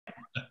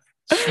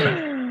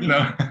you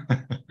know.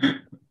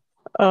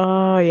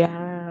 Oh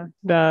yeah,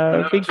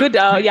 no, be good.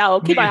 Yeah,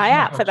 I'll keep my eye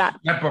out for that.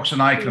 Mapbox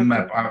and Icon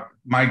Map are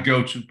my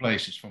go-to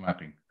places for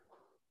mapping.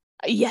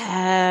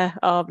 Yeah.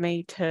 Oh,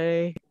 me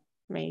too.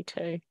 Me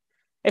too.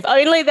 If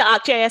only the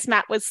ArcGIS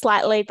map was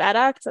slightly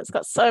better, because it's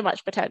got so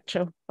much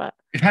potential. But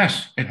it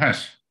has.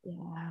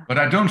 yeah. But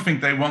I don't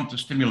think they want to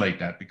stimulate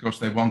that because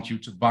they want you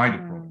to buy the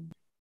product.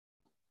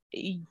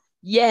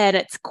 Yeah, and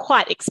it's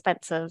quite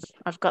expensive.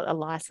 I've got a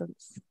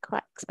license,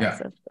 quite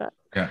expensive. Yeah. But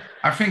yeah.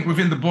 I think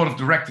within the board of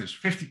directors,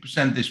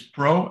 50% is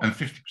pro and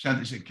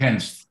 50% is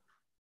against.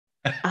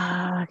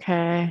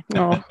 Okay.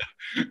 No.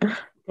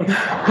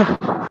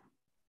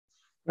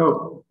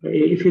 So,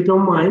 if you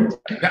don't mind,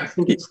 I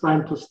think it's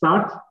time to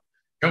start.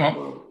 Come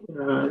on.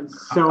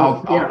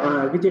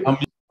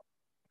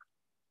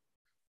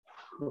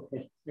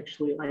 Okay,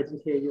 actually, I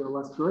didn't hear your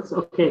last words.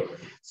 Okay,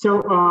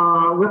 so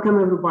welcome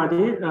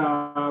everybody.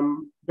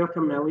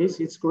 Welcome, Alice.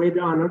 It's a great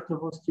honor to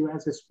host you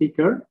as a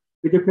speaker.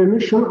 With your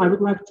permission, I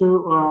would like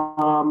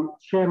to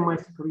share my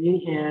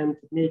screen and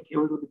make a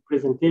little bit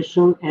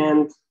presentation.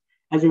 And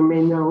as you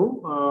may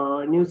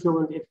know, New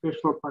Zealand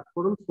educational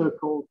platform,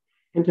 so-called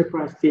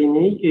Enterprise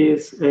DNA,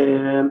 is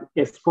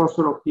a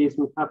sponsor of this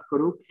meetup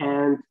group,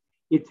 and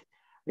it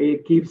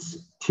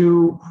gives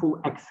full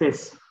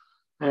access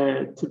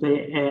to the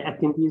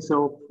attendees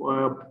of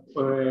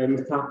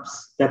meetups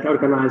that are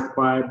organized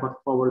by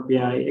Power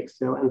BI,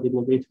 Excel, and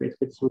Innovative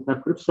Expedition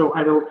Meetup Group. So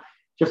I will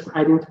just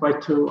identify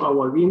two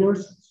our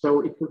winners.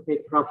 So it will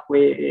take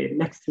roughly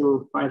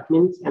maximum 5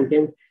 minutes, and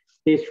then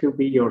stage will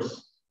be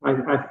yours.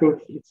 I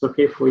think it's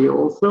okay for you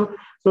also.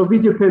 So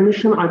with your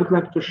permission, I would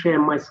like to share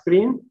my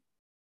screen.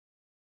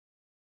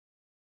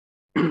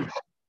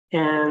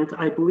 And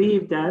I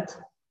believe that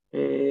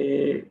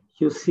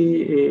you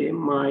see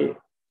my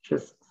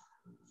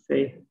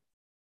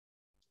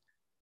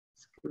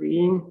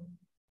screen.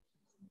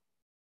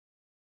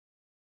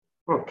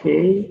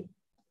 Okay.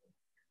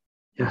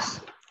 Yes.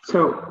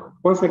 So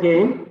once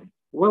again,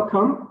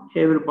 welcome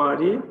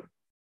everybody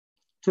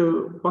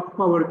to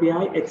Power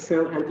BI,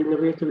 Excel, and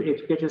Innovative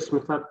Educators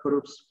Meetup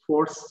Group's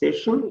 4th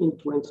session in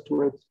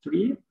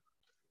 2023.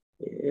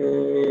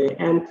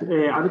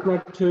 I would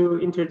like to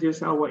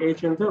introduce our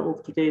agenda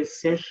of today's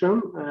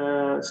session.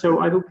 So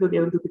I will give a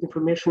little bit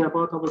information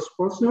about our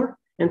sponsor,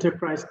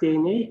 Enterprise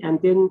DNA,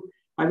 and then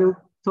I will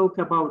talk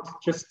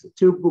about just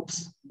 2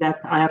 books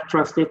that I have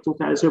translated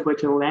into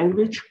Azerbaijan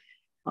language,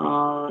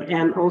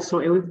 and also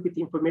a little bit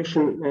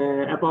information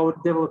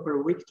about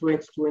Developer Week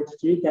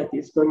 2023 that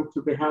is going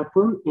to be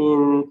happen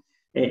in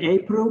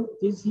April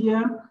this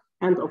year.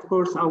 And of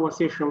course, our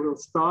session will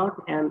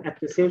start, and at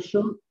the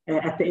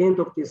end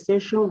of this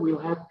session, we'll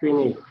have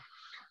Q&A.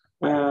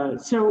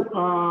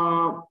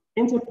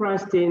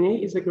 Enterprise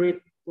DNA is a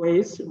great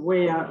place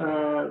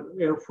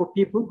where for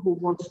people who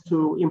want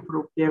to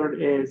improve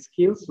their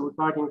skills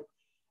regarding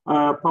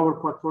Power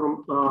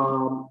Platform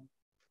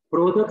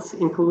products,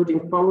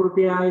 including Power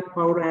BI,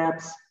 Power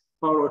Apps,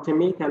 Power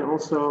Automate, and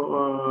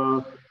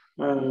also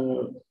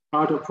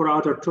for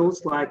other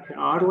tools like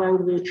R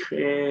language,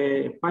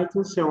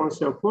 Python, so on and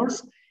so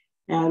forth.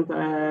 And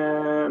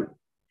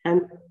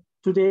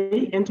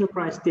today,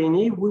 Enterprise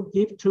DNA will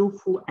give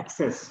full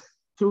access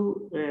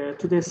to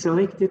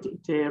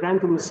the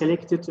randomly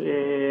selected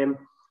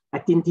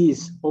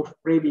attendees of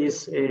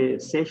previous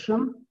session.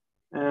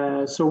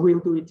 So we'll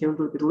do it a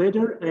little bit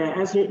later.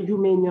 As you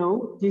may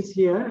know, this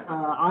year,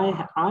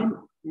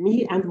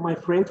 me and my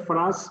friend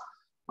Faraz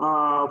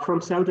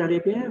from Saudi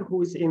Arabia,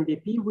 who is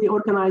MVP, we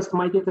organized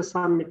My Data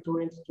Summit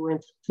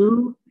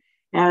 2022.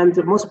 And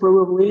most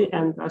probably,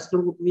 and I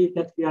strongly believe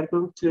that we are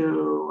going to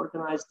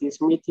organize this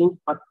meeting,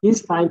 but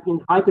this time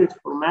in hybrid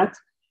format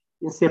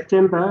in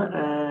September,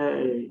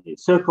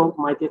 so-called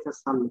My Data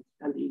Summit.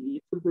 And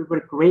it will be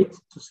very great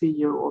to see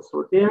you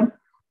also there.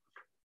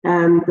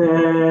 And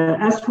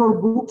as for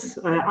books,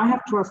 I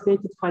have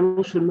translated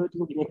Financial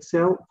Modeling in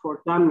Excel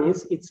for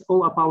Dummies. It's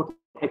all about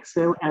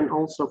Excel and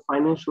also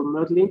financial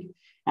modeling.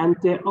 And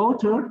the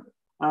author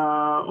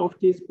of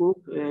this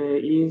book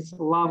is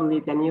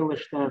lovely Daniela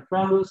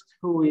Stern-Faust,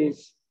 who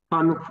is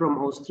coming from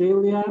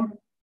Australia.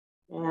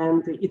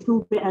 And it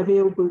will be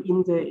available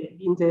in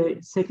the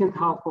second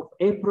half of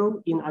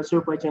April in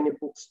Azerbaijani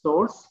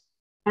bookstores.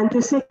 And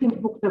the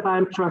second book that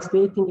I'm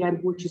translating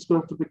and which is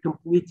going to be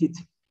completed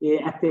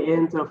at the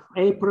end of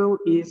April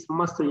is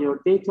Master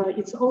Your Data.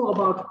 It's all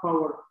about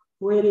Power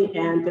Query,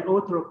 and the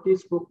author of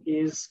this book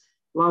is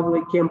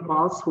lovely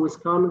Kempas, who is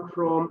coming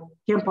from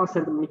Kempas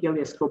and Miguel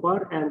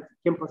Escobar, and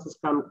Kempas is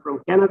coming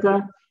from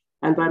Canada,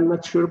 and I'm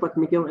not sure, but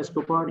Miguel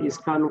Escobar is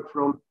coming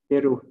from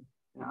Peru.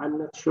 I'm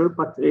not sure,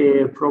 but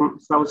from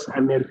South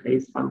America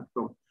is coming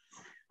from.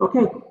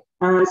 Okay,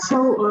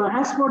 so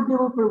as for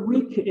Developer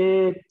Week,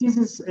 this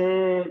is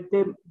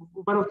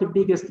one of the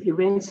biggest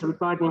events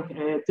regarding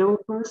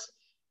developers,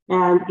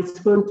 and it's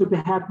going to be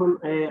happen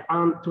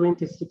on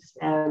 26th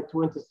and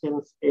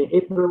 27th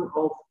April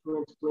of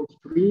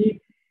 2023.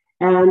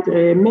 And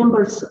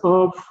members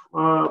of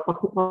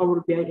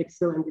Power BI,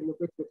 Excel, and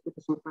Innovative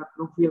Expedition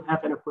Group will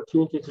have an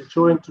opportunity to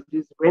join to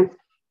this event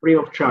free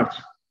of charge.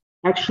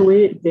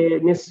 Actually, the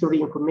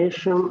necessary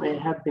information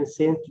have been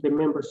sent to the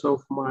members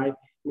of my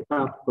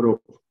meetup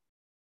group.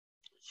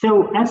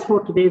 So as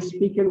for today's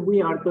speaker, we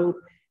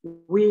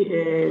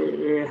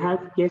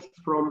have guests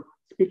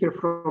speaker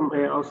from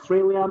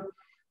Australia,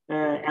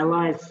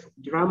 Alice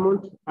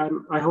Drummond.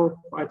 I hope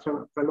I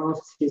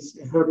pronounced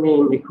her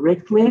name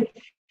correctly.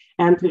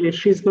 And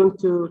she's going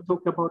to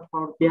talk about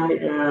Power BI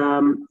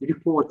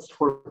reports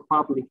for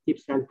public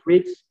tips and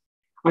tricks.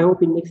 I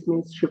hope in next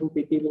minutes she will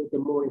be giving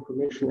them more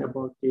information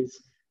about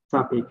this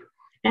topic.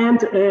 And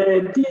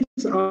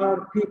these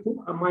are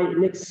people, my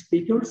next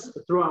speakers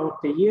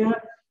throughout the year.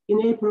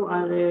 In April,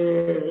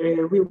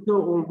 we'll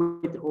go on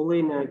with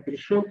Olena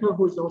Grishenko,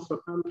 who is also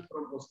coming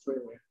from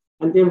Australia.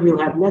 And then we'll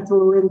have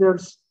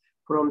Netherlanders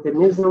from the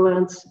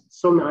Netherlands,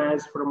 Sonia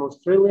is from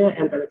Australia,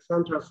 and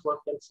Alexandra Swat,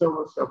 and so on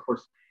and so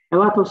forth. A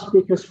lot of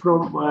speakers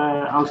from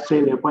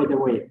Australia, by the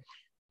way.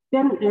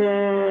 Then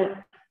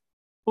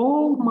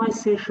all my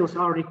sessions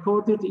are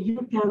recorded.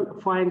 You can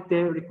find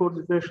the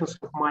recorded versions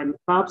of my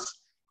meetups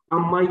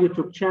on my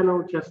YouTube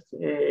channel, just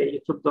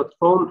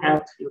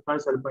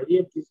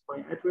youtube.com/Ilkay. This is my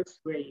address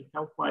where you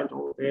can find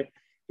all the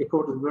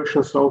recorded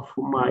versions of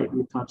my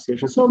meetup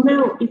session. So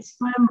now it's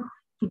time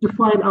to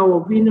define our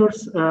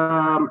winners.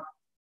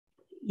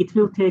 It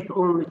will take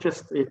only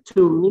just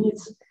 2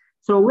 minutes.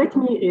 So let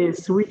me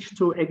switch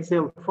to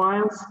Excel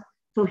files.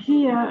 So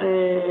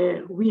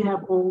here we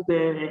have all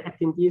the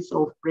attendees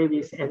of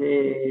previous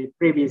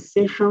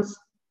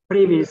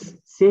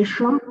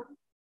session.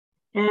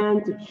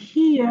 And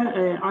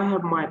here I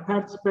have my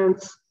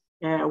participants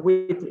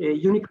with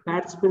unique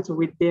participants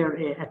with their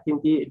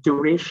attendee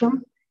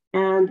duration.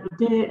 And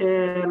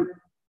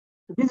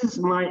this is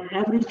my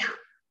average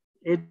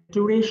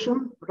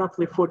duration,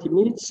 roughly 40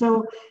 minutes.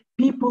 So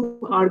people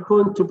are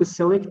going to be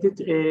selected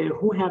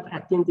who have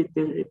attended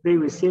the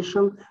previous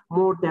session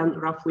more than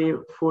roughly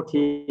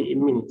 40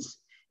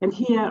 minutes. And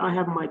here I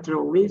have my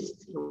draw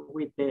list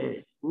with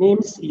the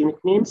names,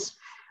 unique names.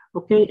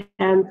 Okay,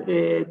 and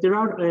there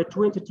are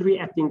 23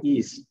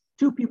 attendees.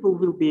 2 people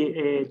will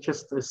be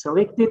just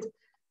selected.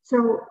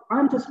 So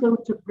I'm just going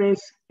to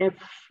press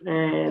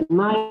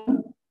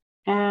F9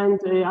 and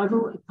I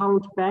will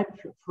count back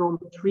from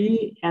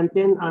 3 and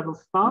then I will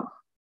stop.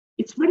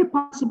 It's very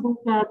possible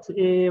that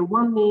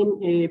one name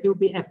will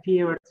be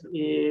appeared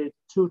 2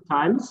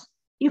 times.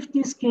 If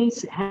this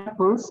case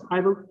happens,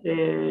 I will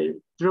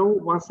draw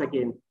once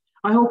again.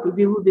 I hope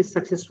we will be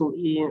successful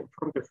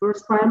from the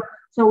first time.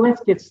 So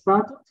let's get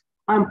started.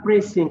 I'm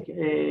pressing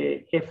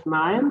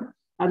F9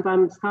 and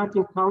I'm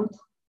starting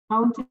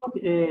counting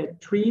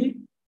 3,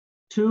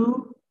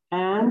 2,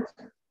 and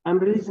I'm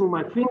releasing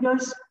my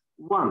fingers,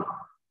 1.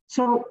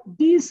 So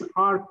these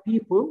are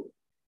people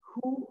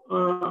who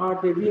are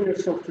the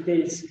winners of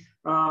today's,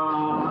 who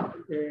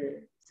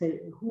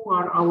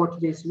are our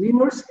today's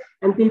winners,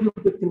 and they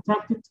will be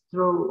contacted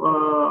through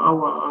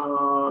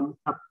our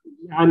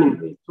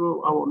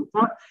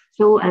meetup.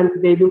 So,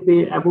 and they will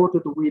be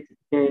awarded with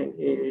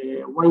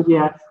 1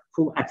 year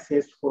full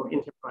access for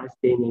enterprise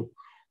training.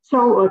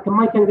 So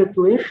my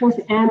congratulations,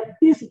 and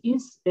this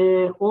is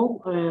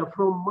all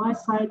from my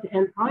side,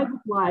 and I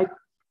would like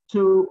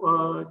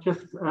to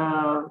just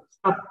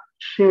stop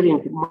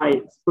sharing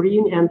my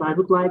screen, and I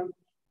would like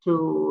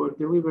to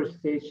deliver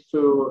stage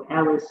to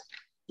Alice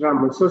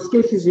Drummond. So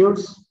stage is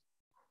yours.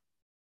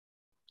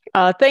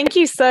 Oh, thank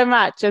you so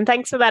much. And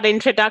thanks for that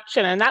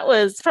introduction. And that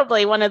was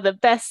probably one of the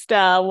best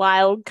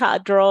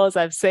wildcard draws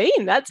I've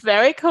seen. That's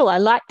very cool. I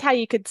liked how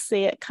you could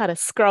see it kind of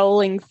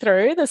scrolling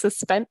through the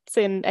suspense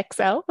in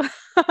Excel.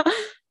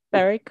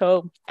 Very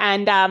cool.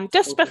 And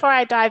just before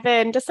I dive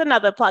in, just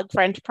another plug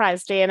for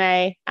Enterprise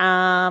DNA.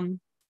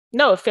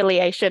 No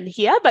affiliation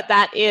here, but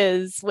that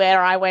is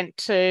where I went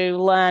to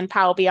learn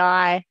Power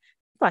BI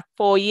like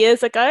 4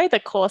 years ago. The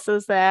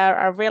courses there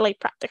are really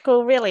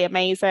practical, really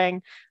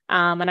amazing.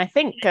 And I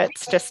think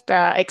it's just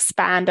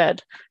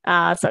expanded.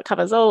 So it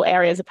covers all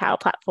areas of Power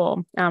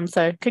Platform.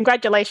 So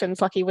congratulations,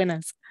 lucky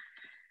winners.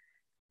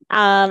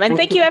 And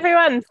thank you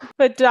everyone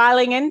for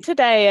dialing in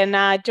today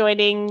and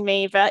joining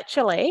me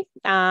virtually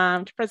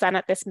to present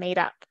at this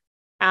meetup.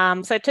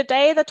 So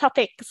today the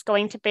topic is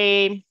going to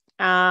be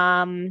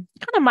kind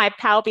of my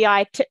Power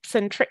BI tips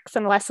and tricks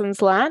and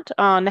lessons learned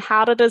on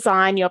how to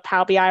design your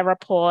Power BI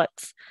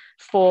reports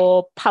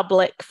for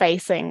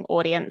public-facing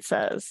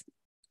audiences.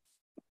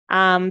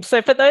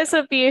 So for those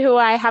of you who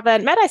I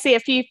haven't met, I see a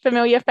few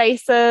familiar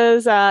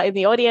faces in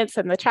the audience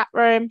and the chat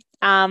room.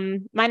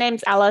 My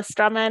name's Alice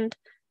Drummond.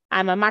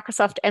 I'm a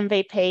Microsoft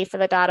MVP for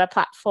the data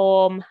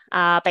platform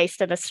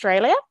based in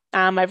Australia.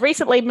 I've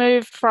recently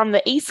moved from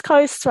the East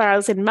Coast, where I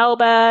was in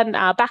Melbourne,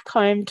 back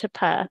home to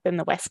Perth in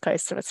the West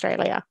Coast of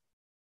Australia.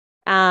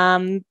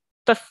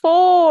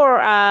 Before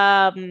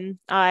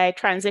I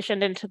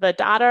transitioned into the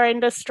data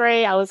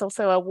industry, I was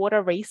also a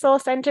water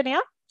resource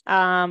engineer.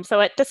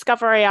 So at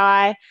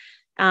DiscoverEI,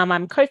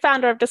 I'm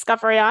co-founder of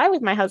DiscoverEI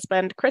with my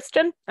husband,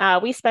 Christian.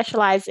 We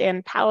specialize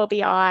in Power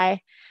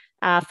BI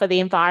for the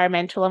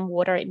environmental and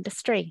water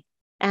industry.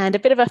 And a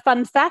bit of a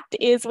fun fact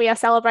is we are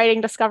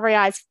celebrating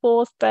DiscoverEI's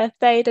 4th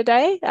birthday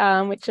today,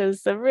 which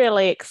is a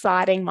really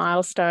exciting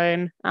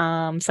milestone.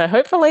 So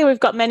hopefully we've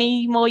got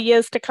many more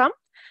years to come.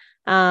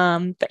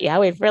 But yeah,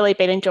 we've really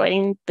been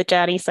enjoying the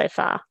journey so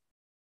far.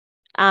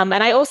 And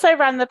I also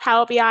run the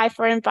Power BI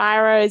for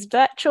Enviro's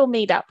virtual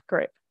meetup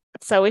group.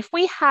 So if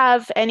we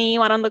have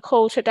anyone on the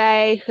call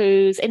today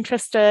who's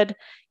interested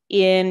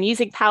in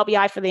using Power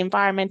BI for the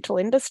environmental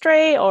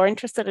industry or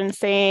interested in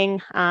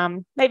seeing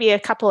maybe a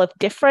couple of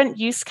different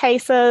use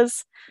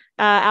cases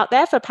out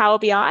there for Power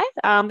BI,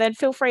 then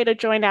feel free to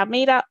join our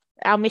meetup.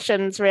 Our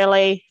mission's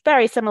really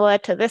very similar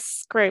to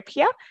this group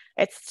here.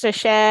 It's to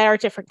share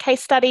different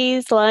case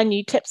studies, learn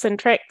new tips and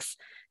tricks,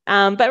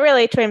 but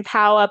really to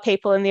empower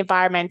people in the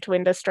environmental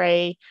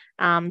industry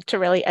to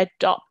really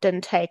adopt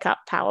and take up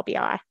Power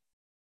BI.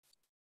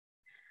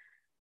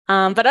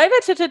 But over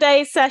to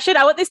today's session,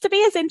 I want this to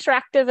be as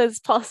interactive as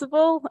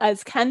possible,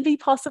 as can be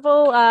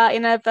possible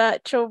in a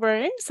virtual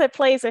room. So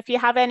please, if you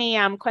have any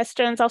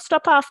questions, I'll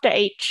stop after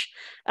each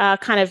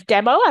kind of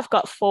demo. I've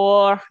got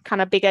 4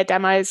 kind of bigger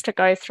demos to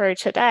go through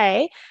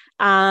today.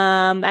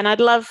 And I'd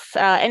love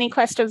any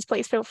questions,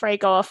 please feel free to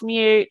go off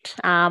mute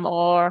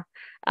or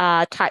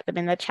type them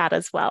in the chat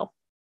as well.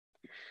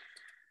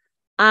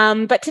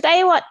 But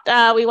today what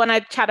we want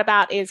to chat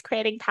about is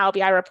creating Power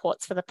BI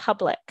reports for the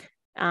public.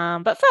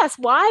 But first,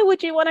 why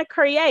would you want to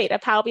create a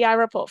Power BI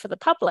report for the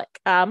public?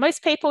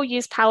 Most people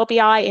use Power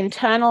BI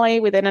internally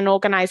within an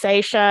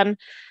organization,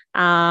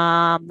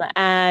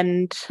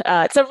 and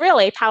it's a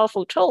really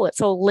powerful tool.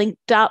 It's all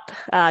linked up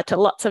to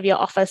lots of your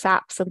Office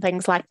apps and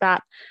things like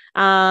that.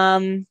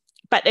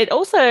 But there's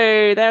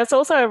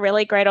also a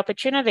really great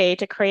opportunity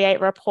to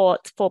create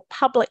reports for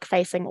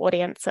public-facing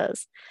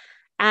audiences.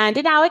 And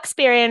in our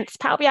experience,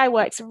 Power BI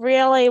works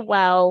really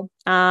well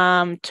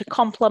to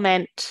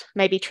complement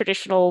maybe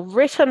traditional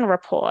written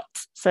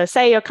reports. So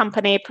say your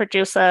company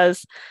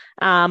produces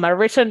a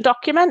written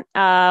document.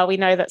 We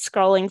know that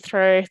scrolling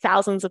through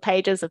thousands of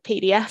pages of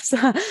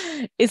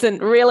PDFs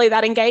isn't really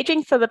that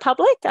engaging for the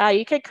public.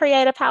 You could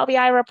create a Power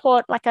BI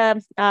report, like a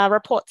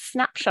report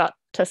snapshot,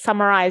 to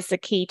summarize the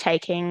key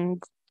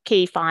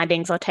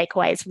findings or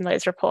takeaways from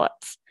those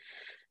reports.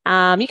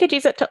 You could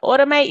use it to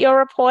automate your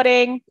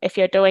reporting if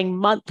you're doing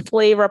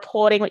monthly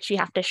reporting, which you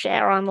have to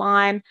share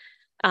online.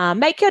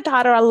 Make your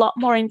data a lot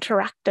more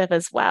interactive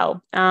as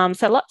well.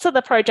 So lots of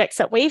the projects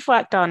that we've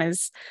worked on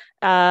is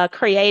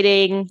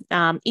creating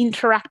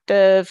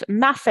interactive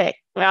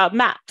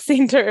maps,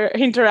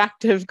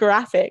 interactive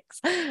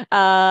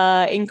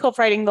graphics,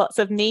 incorporating lots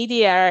of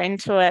media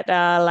into it,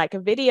 like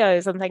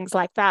videos and things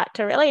like that,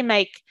 to really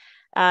make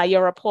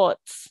your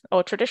reports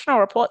or traditional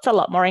reports a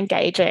lot more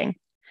engaging.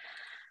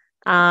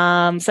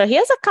 So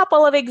here's a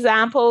couple of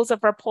examples of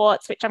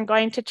reports which I'm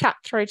going to chat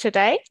through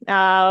today,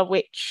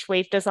 which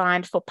we've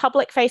designed for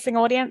public-facing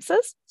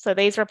audiences. So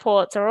these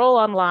reports are all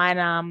online,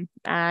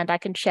 and I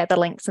can share the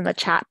links in the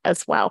chat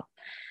as well.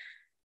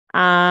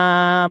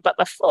 But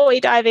before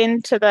we dive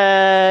into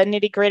the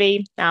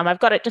nitty-gritty, I've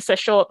got just a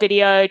short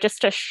video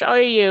just to show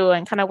you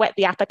and kind of whet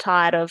the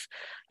appetite of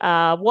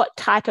what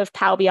type of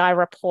Power BI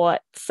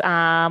reports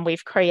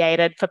we've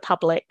created for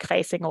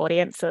public-facing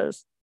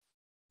audiences.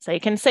 So you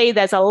can see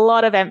there's a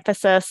lot of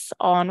emphasis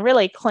on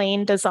really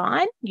clean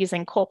design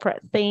using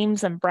corporate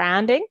themes and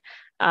branding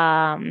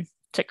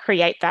to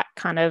create that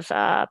kind of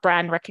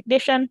brand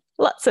recognition.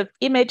 Lots of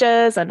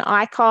images and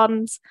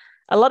icons,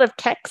 a lot of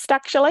text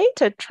actually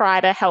to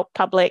try to help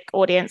public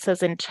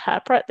audiences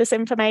interpret this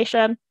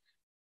information.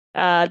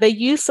 The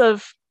use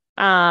of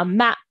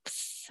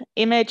maps,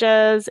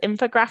 images,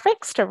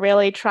 infographics to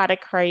really try to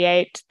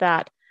create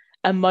that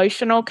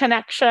emotional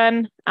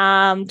connection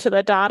to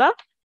the data.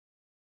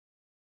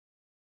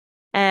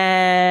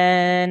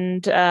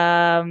 And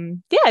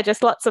yeah,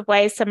 just lots of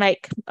ways to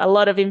make a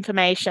lot of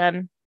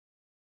information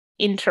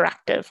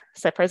interactive.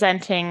 So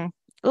presenting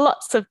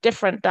lots of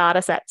different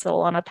data sets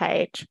all on a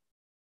page.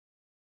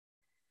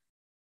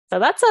 So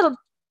that's a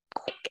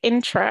quick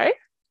intro.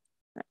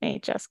 Let me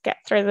just get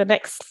through the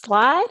next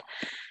slide.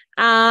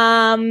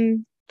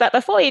 But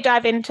before you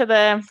dive into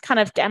the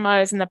kind of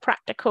demos and the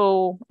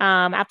practical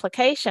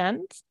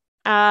applications,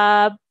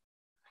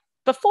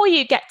 before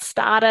you get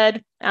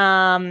started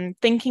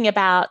thinking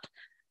about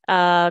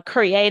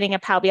creating a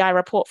Power BI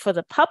report for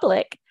the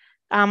public,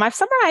 I've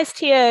summarized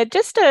here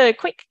just a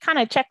quick kind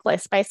of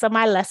checklist based on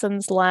my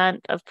lessons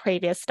learned of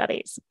previous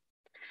studies.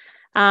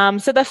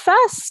 So the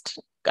first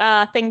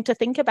thing to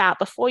think about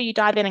before you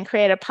dive in and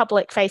create a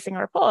public-facing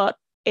report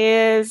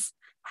is,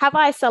 have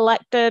I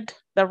selected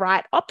the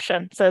right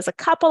option? So there's a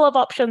couple of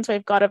options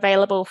we've got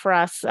available for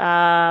us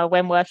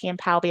when working in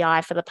Power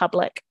BI for the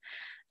public.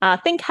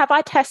 Think, have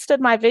I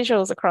tested my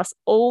visuals across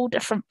all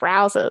different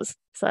browsers?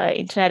 So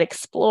Internet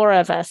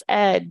Explorer versus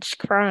Edge,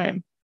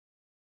 Chrome.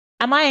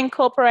 Am I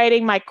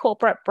incorporating my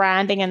corporate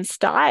branding and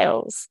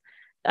styles?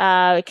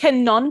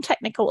 Can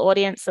non-technical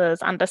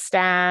audiences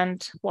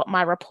understand what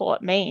my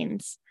report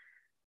means?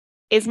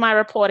 Is my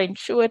report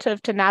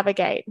intuitive to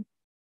navigate?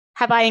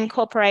 Have I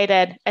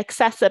incorporated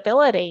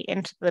accessibility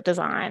into the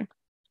design?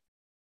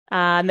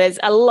 And there's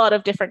a lot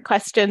of different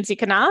questions you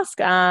can ask,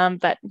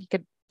 but you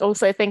could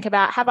also think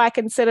about, have I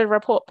considered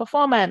report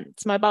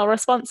performance, mobile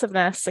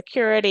responsiveness,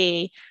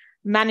 security,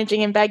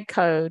 managing embed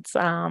codes?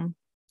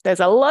 There's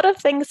a lot of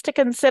things to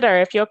consider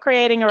if you're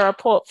creating a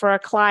report for a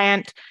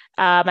client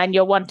and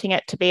you're wanting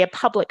it to be a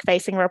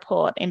public-facing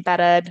report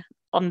embedded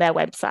on their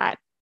website.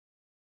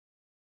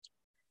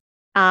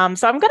 So I'm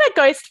going to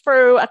go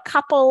through a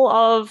couple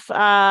of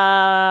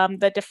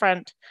the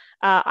different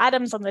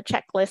items on the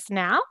checklist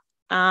now,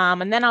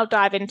 and then I'll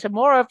dive into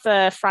more of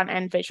the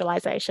front-end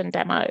visualization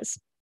demos.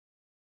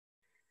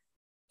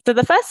 So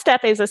the first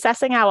step is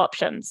assessing our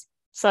options.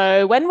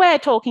 So when we're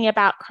talking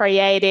about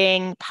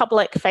creating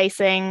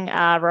public-facing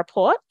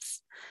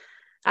reports,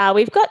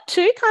 we've got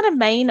two kind of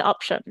main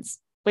options.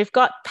 We've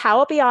got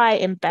Power BI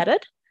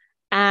embedded,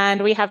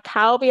 and we have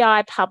Power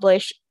BI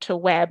published to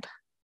web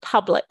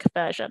public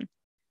version.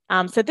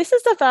 So this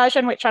is the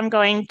version which I'm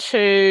going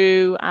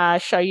to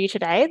show you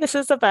today. This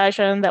is the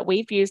version that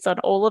we've used on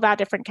all of our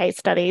different case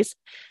studies.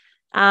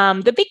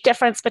 The big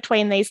difference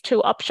between these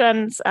two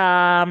options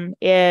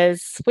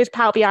is with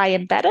Power BI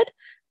embedded,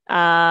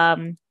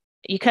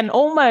 you can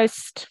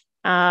almost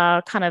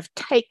kind of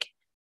take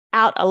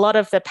out a lot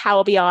of the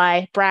Power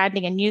BI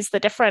branding and use the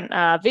different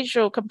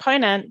visual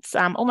components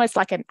almost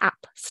like an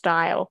app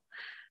style.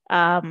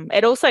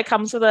 It also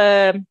comes with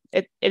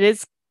it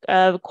is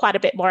quite a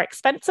bit more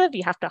expensive.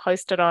 You have to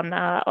host it on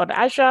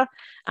Azure,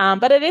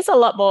 but it is a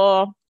lot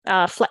more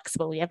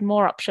flexible. You have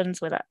more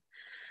options with it.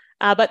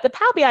 But the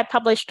Power BI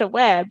published to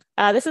web,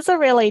 this is a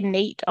really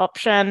neat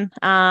option.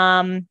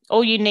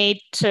 All you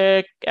need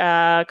to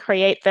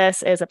create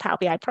this is a Power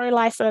BI Pro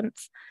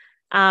license,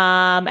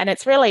 and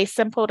it's really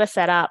simple to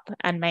set up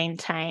and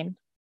maintain.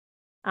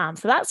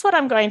 So that's what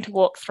I'm going to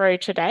walk through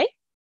today.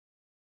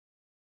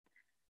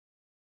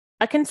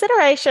 A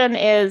consideration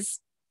is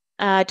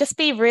just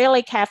be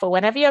really careful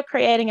whenever you're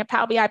creating a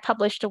Power BI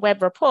published to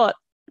web report,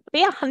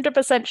 be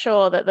 100%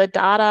 sure that the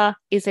data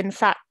is in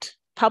fact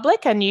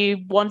public and you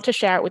want to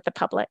share it with the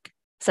public.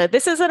 So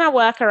this isn't a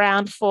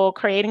workaround for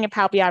creating a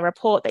Power BI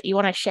report that you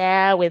want to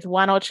share with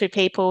one or two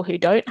people who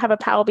don't have a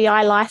Power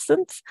BI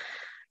license.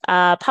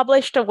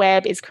 Published to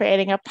web is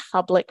creating a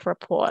public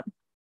report.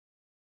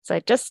 So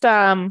just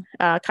kind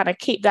of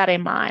keep that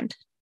in mind.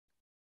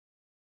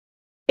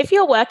 If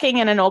you're working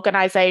in an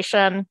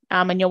organization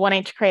and you're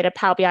wanting to create a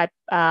Power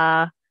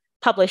BI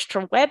published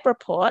to web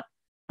report,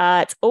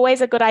 it's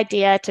always a good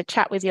idea to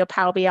chat with your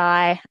Power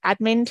BI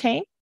admin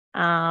team.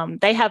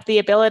 They have the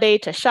ability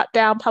to shut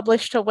down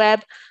publish to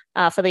web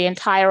for the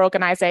entire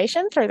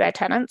organization through their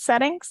tenant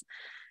settings.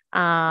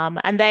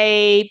 And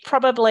they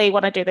probably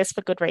want to do this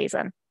for good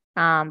reason,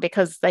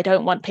 because they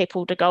don't want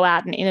people to go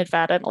out and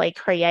inadvertently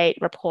create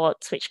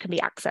reports which can be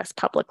accessed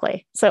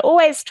publicly. So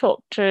always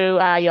talk to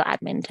your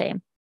admin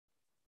team.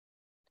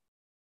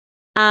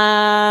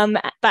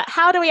 But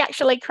how do we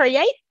actually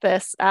create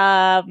this?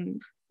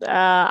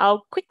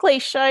 I'll quickly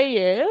show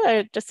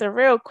you just a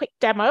real quick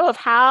demo of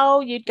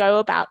how you'd go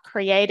about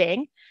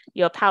creating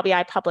your Power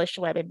BI published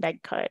web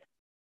embed code.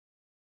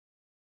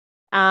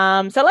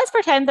 So let's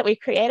pretend that we've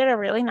created a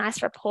really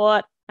nice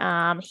report.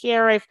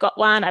 Here I've got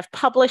one, I've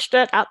published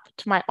it up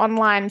to my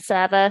online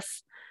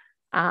service.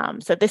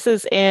 So this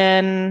is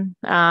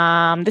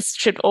this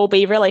should all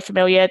be really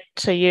familiar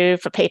to you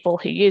for people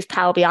who use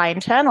Power BI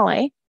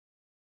internally.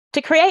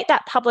 To create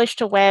that publish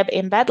to web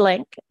embed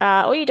link,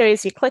 all you do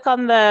is you click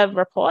on the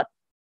report,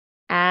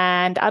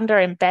 and under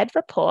embed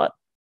report,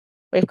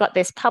 we've got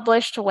this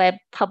publish to web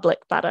public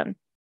button.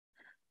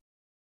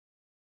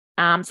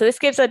 So this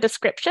gives a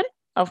description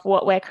of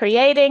what we're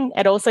creating.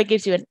 It also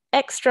gives you an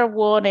extra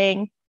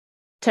warning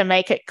to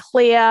make it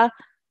clear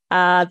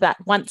that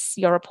once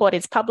your report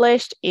is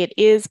published, it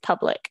is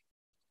public.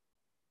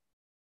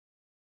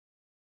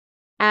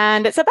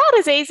 And it's about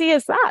as easy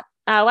as that.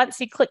 Once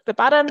you click the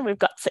button, we've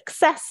got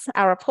success.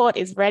 Our report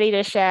is ready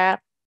to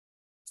share.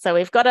 So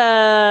we've got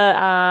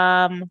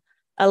a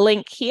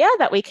link here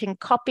that we can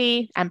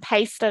copy and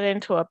paste it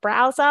into a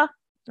browser,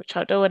 which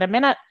I'll do in a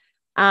minute.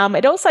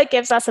 It also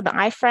gives us an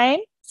iframe,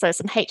 so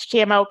some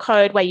HTML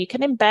code where you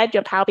can embed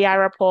your Power BI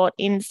report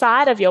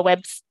inside of your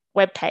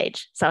web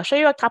page. So I'll show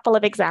you a couple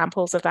of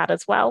examples of that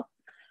as well.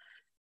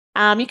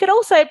 You can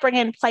also bring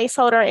in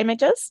placeholder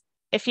images.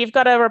 If you've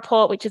got a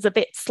report which is a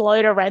bit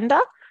slow to render,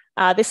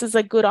 this is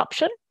a good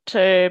option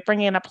to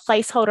bring in a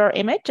placeholder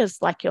image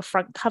as like your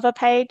front cover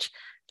page.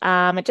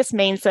 It just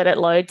means that it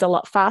loads a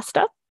lot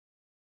faster.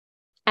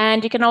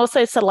 And you can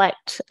also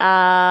select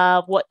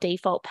what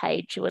default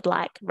page you would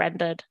like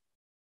rendered.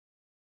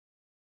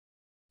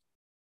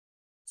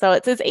 So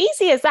it's as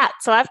easy as that.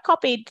 So I've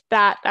copied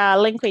that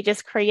link we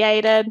just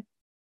created,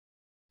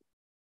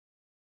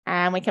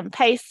 and we can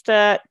paste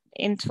it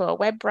into a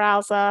web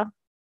browser.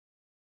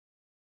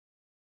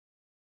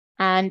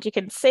 And you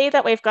can see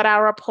that we've got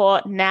our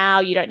report now.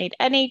 You don't need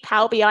any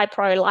Power BI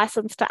Pro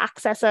license to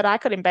access it. I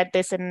could embed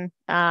this in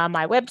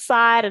my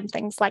website and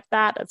things like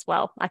that as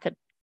well. I could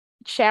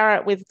share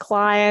it with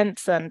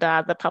clients and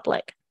the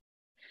public.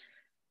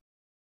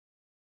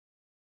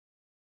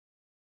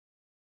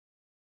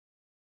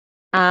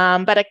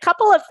 But a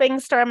couple of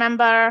things to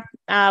remember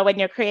when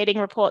you're creating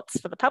reports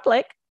for the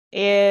public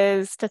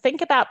is to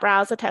think about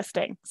browser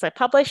testing. So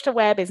publish to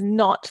web is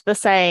not the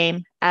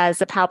same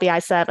as a Power BI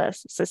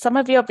service. So some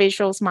of your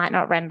visuals might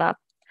not render.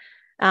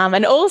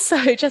 And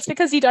also, just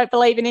because you don't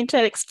believe in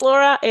Internet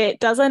Explorer, it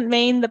doesn't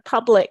mean the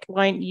public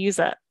won't use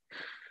it.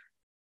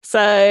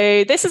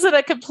 So this isn't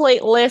a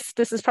complete list.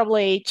 This has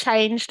probably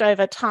changed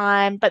over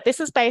time, but this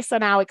is based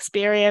on our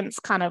experience,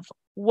 kind of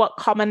what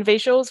common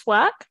visuals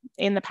work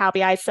in the Power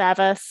BI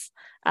service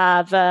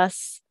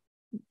versus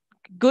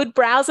good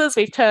browsers.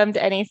 We've termed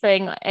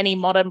any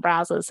modern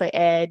browsers, so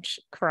Edge,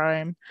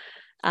 Chrome,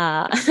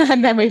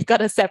 and then we've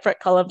got a separate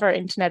column for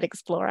Internet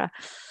Explorer.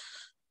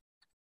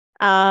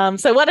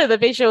 So one of the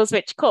visuals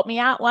which caught me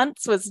out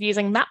once was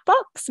using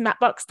Mapbox.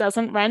 Mapbox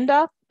doesn't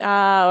render,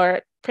 or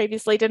it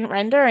previously didn't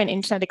render in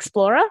Internet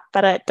Explorer,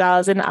 but it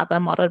does in other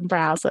modern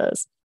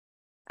browsers.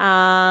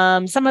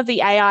 Some of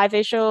the AI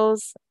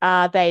visuals,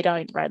 they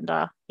don't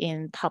render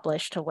in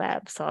publish to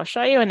web. So I'll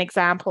show you an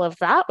example of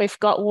that. We've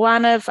got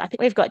I think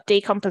we've got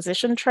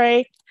decomposition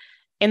tree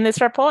in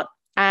this report,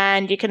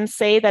 and you can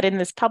see that in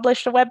this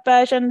publish to web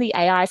version, the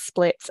AI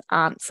splits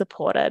aren't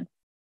supported.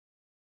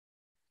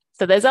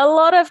 So there's a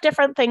lot of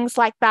different things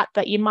like that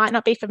that you might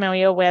not be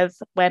familiar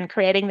with when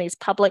creating these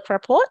public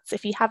reports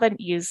if you haven't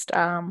used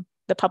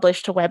the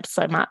publish to web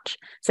so much.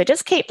 So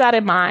just keep that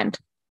in mind.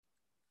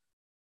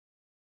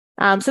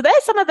 So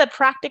there's some of the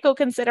practical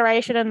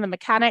consideration and the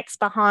mechanics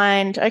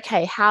behind,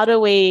 okay, how do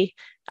we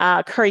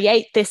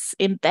create this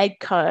embed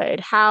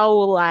code? How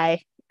will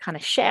I kind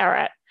of share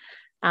it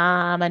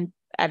and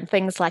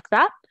things like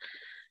that?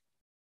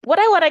 What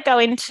I want to go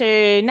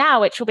into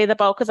now, which will be the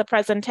bulk of the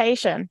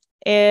presentation,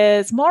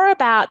 is more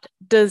about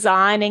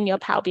designing your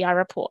Power BI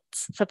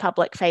reports for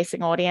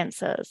public-facing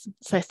audiences.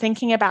 So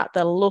thinking about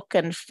the look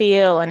and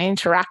feel and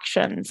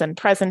interactions and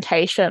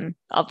presentation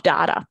of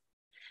data.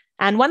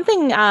 And one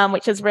thing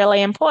which is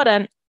really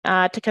important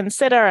to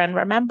consider and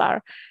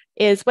remember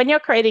is when you're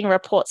creating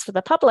reports for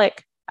the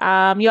public,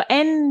 your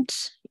end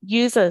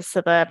users,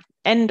 so the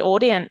end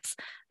audience,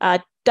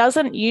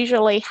 doesn't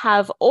usually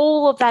have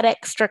all of that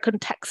extra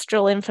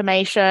contextual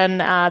information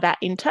that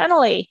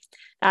internally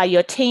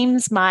your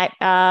teams might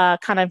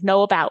kind of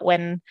know about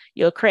when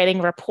you're creating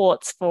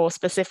reports for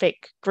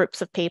specific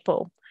groups of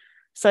people.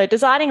 So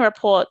designing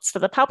reports for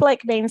the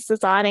public means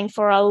designing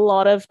for a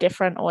lot of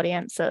different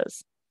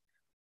audiences.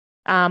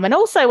 And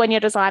also when you're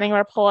designing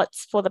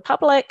reports for the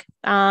public,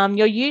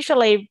 you're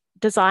usually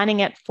designing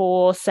it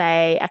for,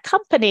 say, a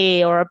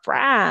company or a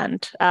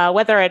brand,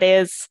 whether it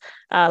is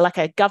like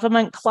a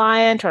government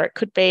client or it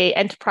could be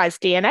enterprise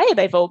DNA.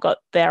 They've all got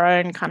their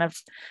own kind of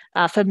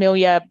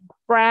familiar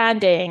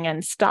branding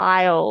and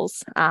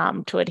styles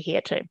to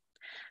adhere to.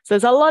 So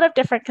there's a lot of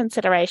different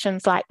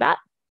considerations like that.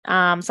 So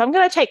I'm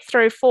going to take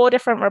through 4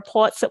 different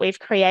reports that we've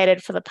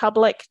created for the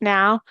public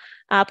now,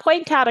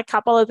 point out a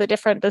couple of the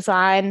different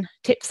design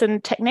tips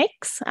and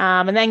techniques,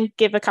 and then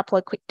give a couple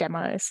of quick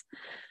demos.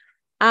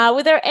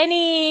 Were there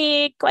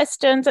any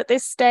questions at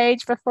this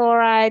stage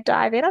before I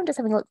dive in? I'm just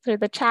having a look through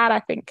the chat. I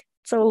think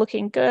it's all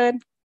looking good.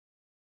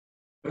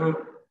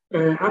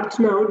 Up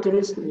to now, there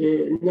is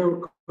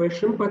no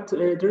question, but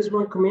there is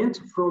one comment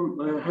from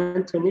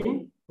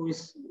Anthony, who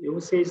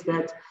says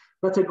that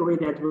not a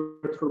great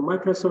advert for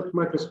Microsoft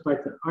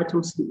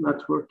items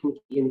not working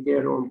in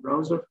their own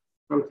browser,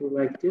 something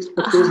like this.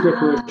 But there's the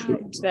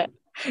question.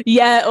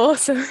 Yeah,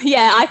 awesome.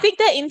 Yeah, I think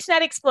that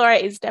Internet Explorer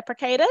is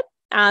deprecated.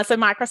 So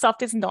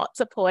Microsoft is not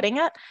supporting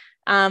it.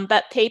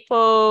 But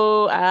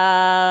people,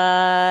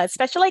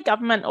 especially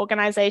government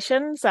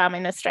organizations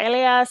in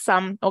Australia,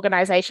 some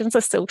organizations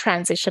are still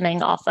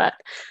transitioning off it.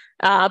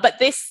 But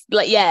this,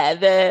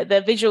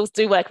 the visuals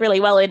do work really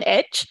well in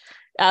Edge,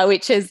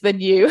 which is the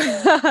new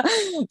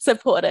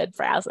supported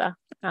browser.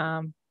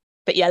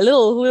 But yeah, a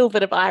little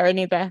bit of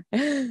irony there.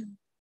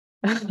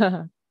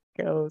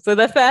 Cool. So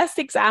the first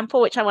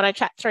example, which I want to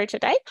chat through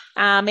today,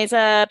 is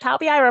a Power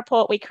BI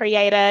report we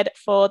created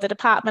for the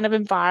Department of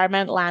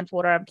Environment, Land,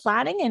 Water and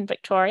Planning in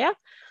Victoria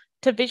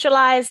to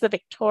visualize the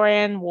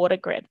Victorian water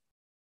grid.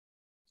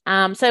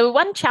 So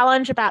one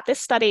challenge about this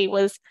study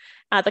was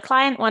the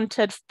client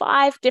wanted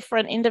 5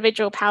 different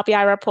individual Power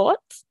BI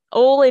reports,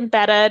 all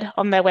embedded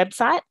on their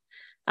website,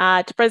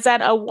 to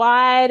present a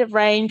wide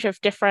range of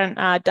different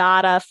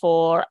data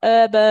for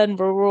urban,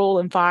 rural,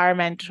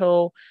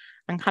 environmental,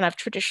 and kind of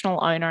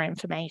traditional owner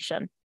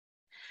information.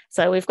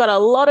 So we've got a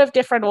lot of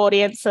different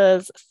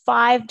audiences,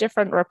 5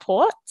 different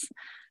reports,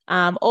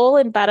 all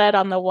embedded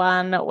on the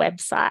one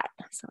website.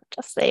 So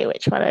I'll just see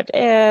which one it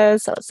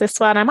is. So it's this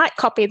one. I might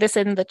copy this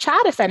in the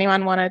chat if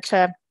anyone wanted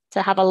to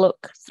have a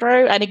look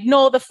through, and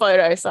ignore the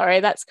photo.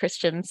 Sorry, that's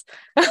Christian's.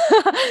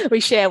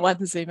 We share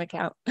one Zoom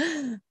account.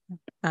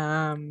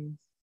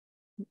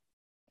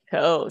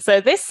 Cool. So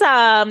this,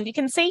 you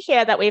can see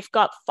here that we've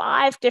got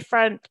 5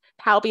 different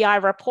Power BI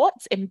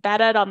reports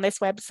embedded on this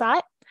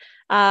website.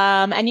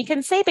 And you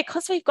can see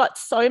because we've got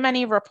so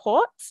many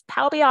reports,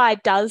 Power BI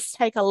does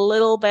take a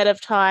little bit of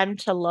time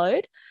to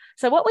load.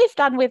 So what we've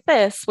done with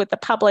this, with the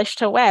publish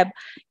to web,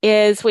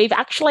 is we've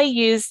actually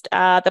used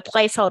the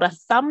placeholder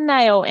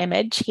thumbnail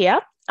image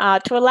here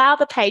to allow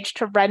the page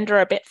to render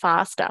a bit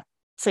faster.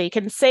 So you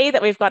can see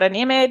that we've got an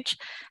image,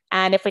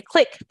 and if we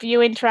click view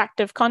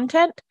interactive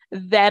content,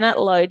 then it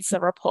loads the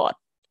report.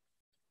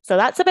 So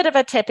that's a bit of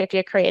a tip if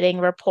you're creating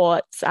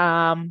reports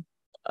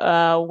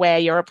where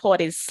your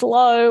report is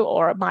slow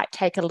or it might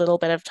take a little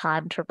bit of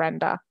time to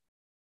render.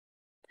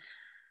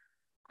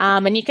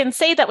 And you can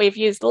see that we've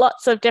used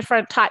lots of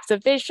different types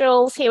of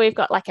visuals. Here we've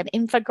got like an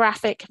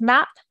infographic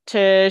map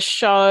to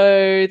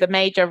show the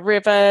major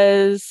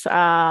rivers,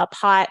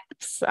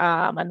 pipes,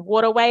 and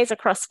waterways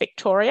across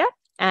Victoria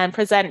and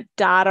present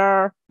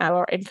data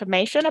or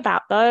information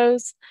about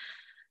those.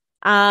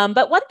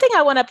 But one thing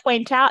I want to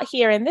point out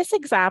here in this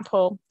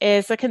example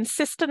is the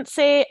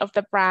consistency of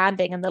the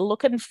branding and the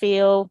look and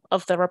feel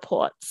of the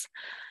reports.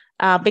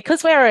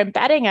 Because we're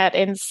embedding it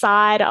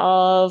inside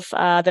of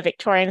the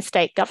Victorian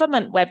State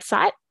Government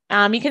website,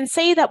 you can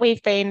see that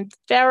we've been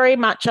very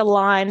much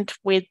aligned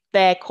with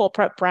their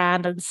corporate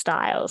brand and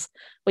styles.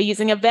 We're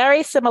using a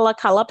very similar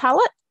color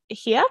palette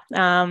here.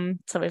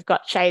 So we've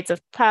got shades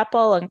of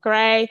purple and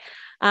gray.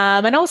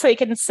 And also you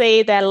can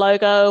see their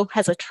logo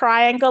has a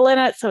triangle in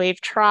it. So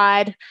we've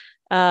tried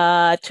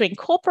to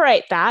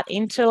incorporate that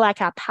into like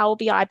our Power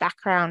BI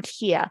background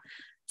here.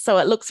 So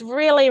it looks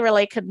really,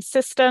 really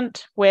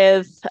consistent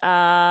with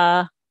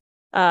the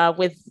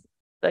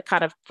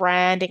kind of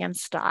branding and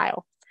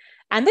style.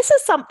 And this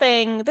is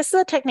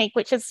a technique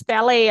which is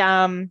fairly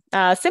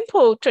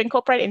simple to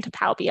incorporate into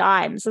Power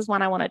BI. And this is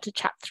one I wanted to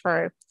chat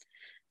through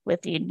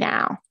with you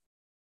now.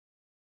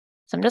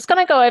 So I'm just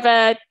going to go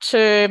over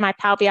to my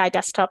Power BI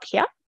desktop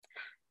here.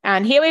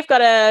 And here we've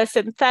got a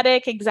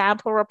synthetic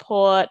example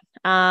report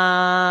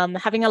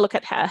having a look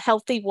at a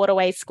healthy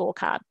waterway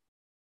scorecard.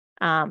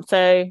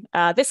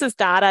 This is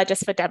data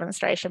just for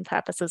demonstration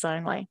purposes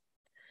only.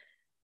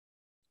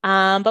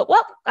 But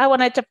what I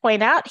wanted to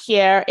point out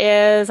here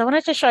is I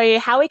wanted to show you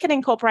how we can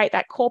incorporate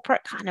that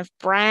corporate kind of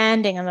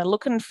branding and the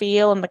look and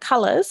feel and the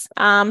colors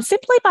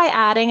simply by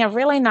adding a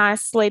really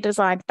nicely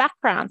designed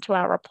background to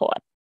our report.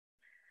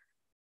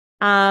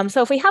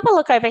 So if we have a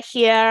look over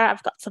here,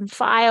 I've got some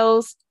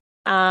files.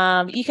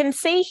 You can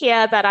see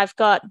here that I've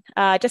got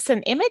just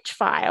an image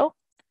file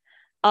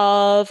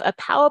of a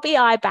Power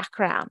BI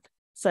background.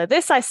 So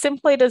this I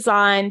simply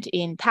designed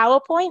in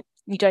PowerPoint.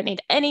 You don't need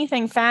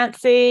anything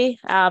fancy.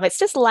 It's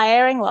just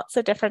layering lots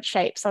of different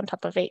shapes on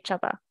top of each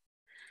other.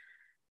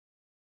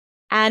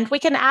 And we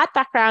can add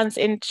backgrounds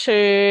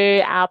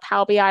into our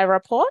Power BI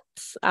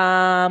reports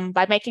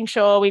by making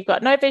sure we've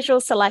got no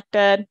visuals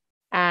selected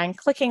and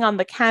clicking on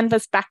the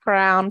canvas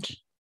background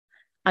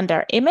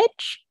under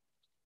image.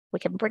 We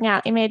can bring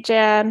our image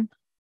in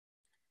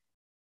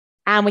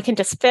and we can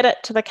just fit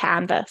it to the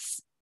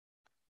canvas.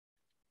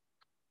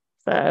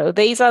 So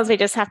these ones, we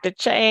just have to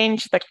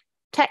change the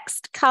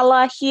text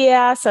color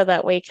here so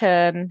that we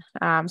can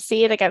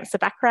see it against the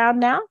background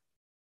now.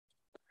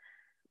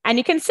 And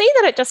you can see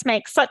that it just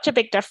makes such a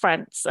big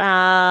difference.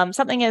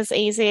 Something as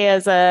easy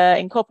as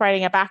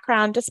incorporating a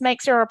background just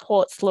makes your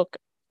reports look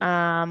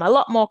a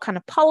lot more kind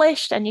of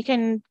polished, and you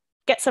can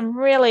get some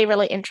really,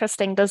 really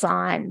interesting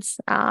designs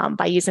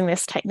by using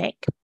this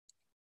technique.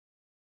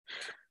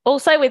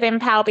 Also within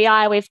Power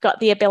BI, we've got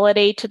the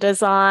ability to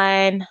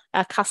design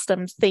a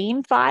custom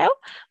theme file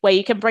where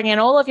you can bring in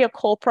all of your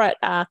corporate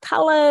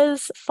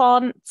colors,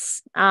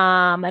 fonts,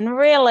 and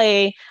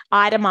really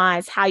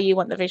itemize how you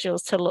want the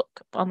visuals to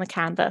look on the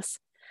canvas.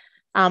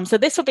 So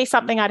this would be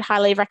something I'd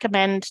highly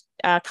recommend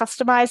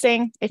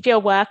customizing. If you're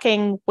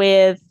working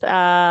with,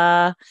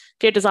 if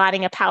you're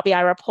designing a Power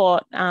BI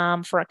report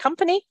for a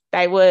company,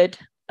 they would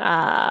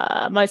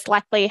most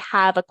likely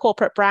have a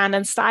corporate brand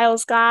and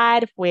styles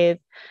guide with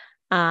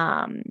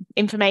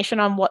information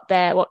on what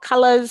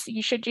colors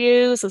you should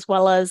use, as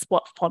well as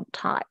what font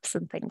types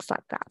and things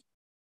like that.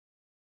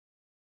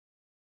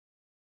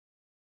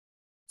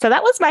 So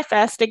that was my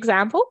first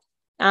example.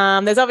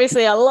 There's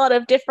obviously a lot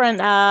of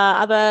different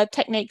other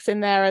techniques in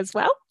there as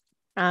well.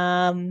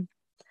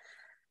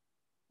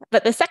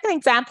 But the second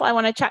example I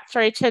want to chat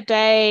through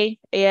today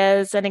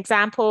is an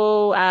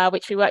example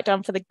which we worked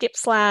on for the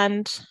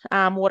Gippsland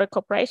Water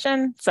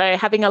Corporation. So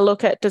having a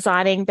look at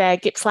designing their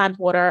Gippsland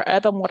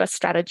urban water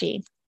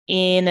strategy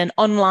in an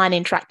online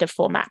interactive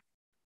format.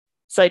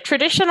 So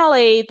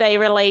traditionally, they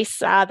release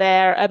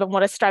their urban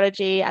water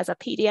strategy as a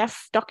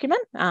PDF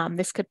document.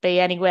 This could be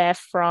anywhere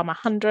from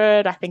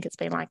 100, I think it's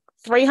been like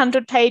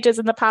 300 pages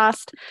in the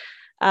past,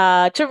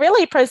 to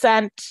really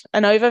present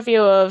an overview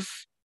of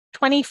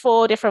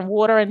 24 different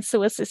water and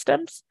sewer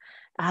systems.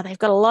 They've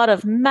got a lot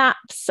of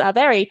maps,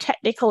 very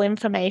technical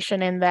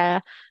information in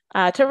there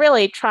to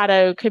really try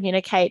to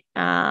communicate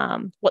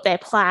what their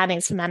plan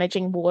is for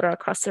managing water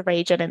across the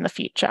region in the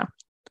future.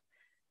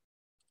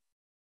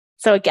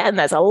 So again,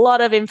 there's a lot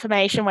of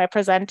information we're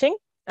presenting.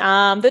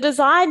 The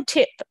design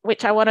tip,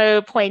 which I want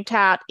to point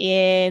out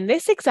in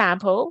this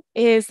example,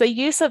 is the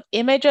use of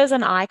images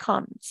and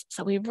icons.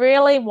 So we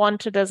really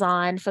want to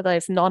design for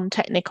those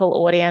non-technical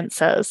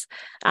audiences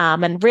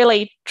and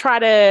really try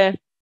to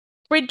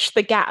bridge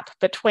the gap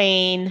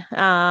between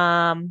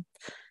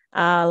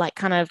like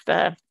kind of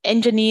the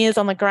engineers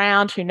on the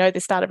ground who know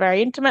this data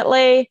very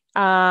intimately,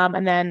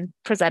 and then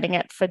presenting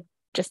it for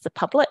just the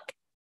public.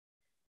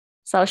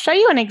 So I'll show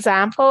you an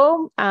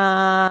example.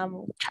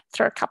 Chat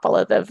through a couple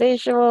of the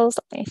visuals.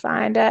 Let me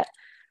find it.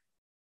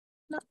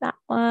 Not that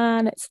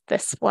one, it's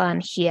this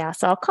one here.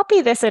 So I'll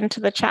copy this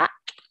into the chat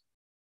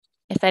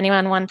if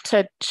anyone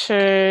wanted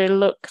to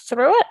look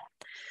through it.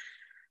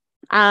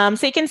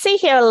 So you can see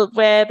here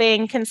we're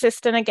being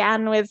consistent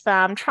again with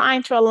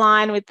trying to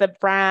align with the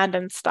brand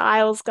and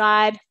styles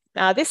guide.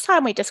 This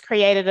time we just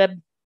created a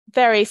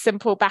very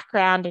simple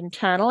background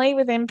internally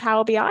within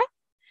Power BI.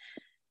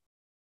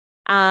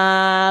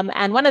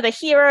 And one of the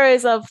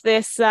heroes of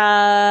this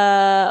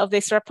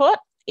report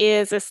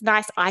is this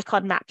nice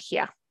icon map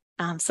here.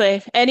 So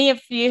if any of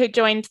you who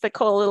joined the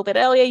call a little bit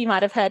earlier, you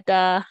might have heard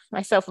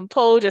myself and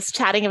Paul just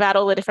chatting about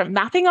all the different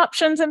mapping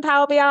options in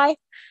Power BI.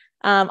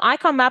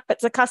 Icon map,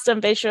 it's a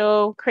custom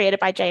visual created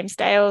by James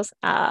Dales.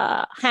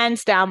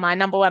 Hands down my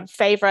 #1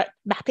 favorite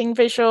mapping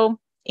visual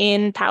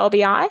in Power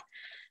BI.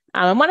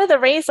 And one of the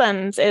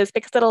reasons is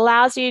because it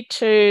allows you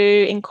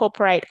to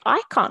incorporate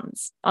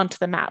icons onto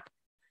the map.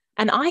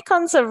 And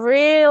icons are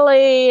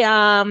really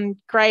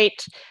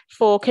great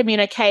for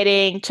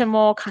communicating to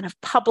more kind of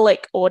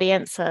public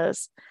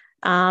audiences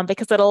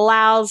because it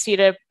allows you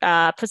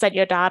to present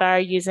your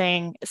data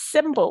using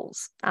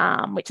symbols,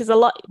 which is a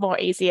lot more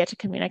easier to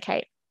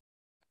communicate.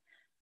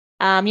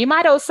 You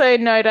might also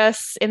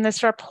notice in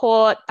this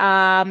report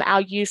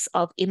our use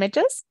of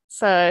images.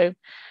 So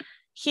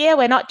here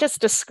we're not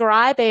just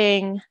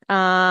describing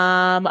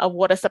a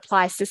water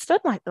supply system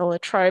like the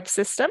Latrobe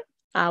system.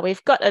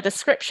 We've got a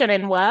description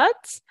in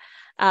words,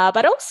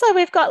 but also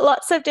we've got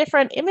lots of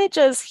different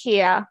images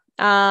here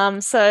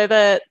so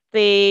that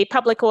the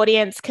public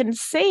audience can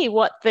see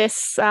what this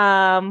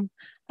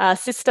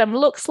system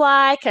looks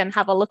like and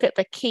have a look at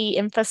the key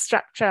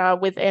infrastructure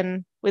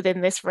within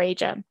this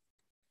region.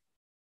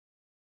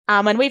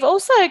 And we've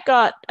also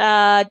got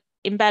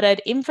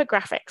embedded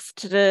infographics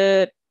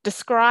to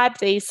describe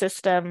these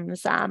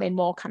systems in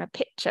more kind of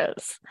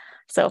pictures.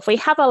 So if we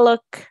have a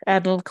look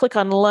and we'll click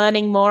on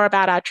learning more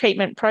about our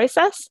treatment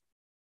process.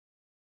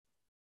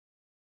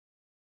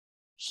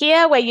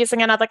 Here we're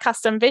using another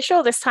custom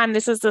visual. This time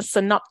this is the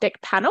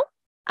synoptic panel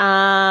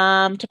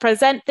to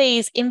present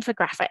these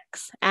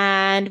infographics.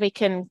 And we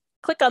can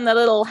click on the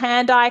little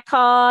hand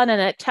icon and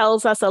it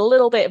tells us a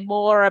little bit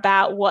more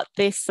about what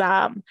this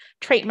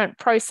treatment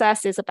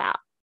process is about.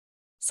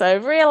 So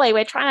really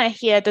we're trying to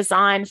here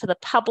design for the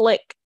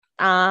public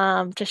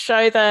to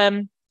show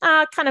them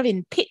kind of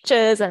in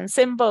pictures and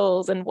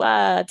symbols and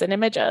words and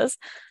images,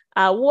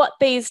 what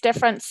these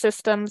different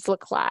systems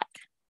look like.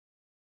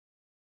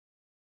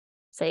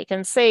 So you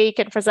can see, you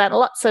can present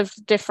lots of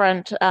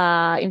different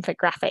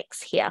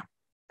infographics here.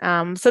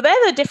 So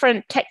they're the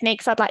different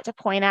techniques I'd like to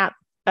point out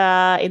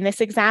in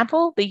this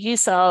example, the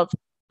use of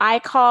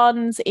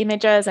icons,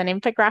 images, and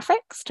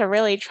infographics to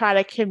really try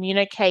to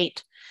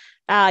communicate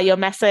your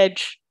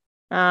message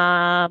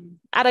at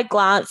a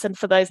glance and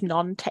for those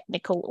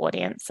non-technical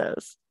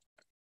audiences.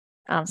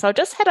 So I'll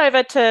just head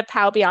over to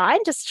Power BI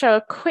and just show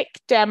a quick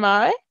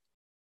demo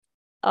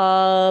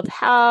of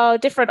how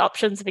different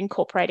options of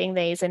incorporating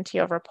these into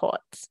your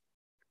reports.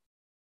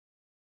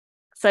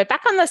 So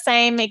back on the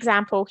same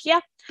example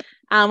here,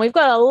 we've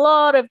got a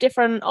lot of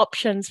different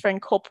options for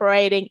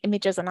incorporating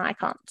images and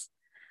icons.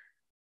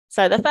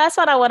 So the first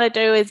one I want to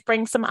do is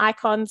bring some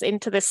icons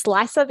into this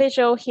slicer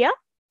visual here.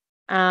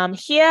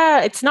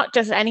 Here, it's not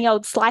just any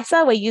old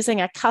slicer, we're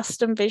using a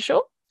custom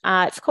visual.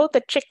 It's called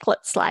the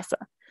chiclet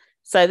slicer.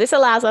 So this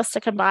allows us to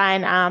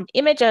combine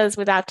images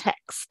with our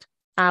text,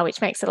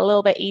 which makes it a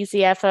little bit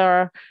easier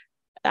for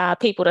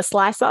people to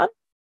slice on.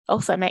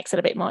 Also makes it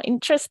a bit more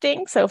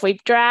interesting. So if we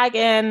drag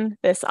in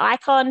this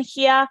icon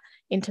here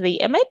into the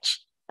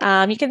image,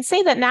 you can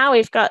see that now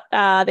we've got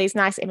these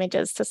nice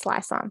images to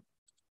slice on.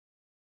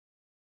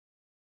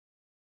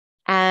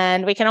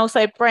 And we can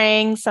also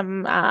bring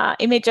some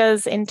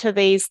images into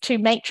these two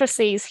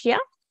matrices here.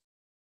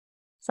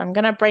 So I'm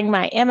going to bring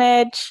my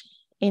image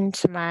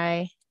into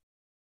my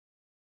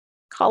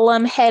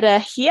column header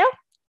here.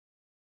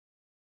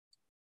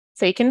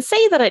 So you can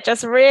see that it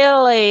just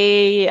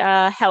really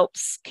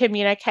helps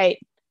communicate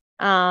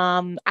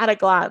at a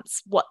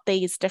glance what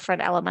these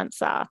different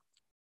elements are.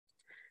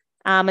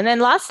 And then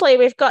lastly,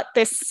 we've got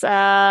this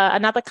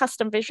another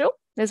custom visual.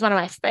 This is one of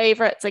my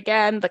favorites,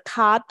 again, the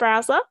card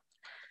browser.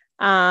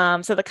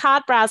 So the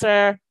card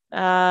browser,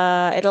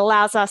 it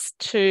allows us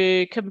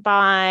to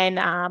combine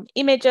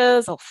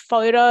images or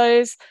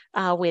photos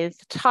with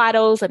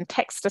titles and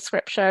text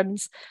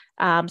descriptions.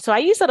 So I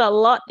use it a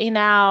lot in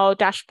our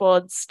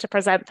dashboards to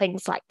present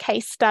things like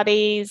case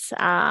studies.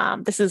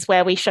 This is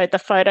where we showed the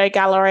photo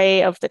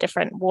gallery of the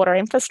different water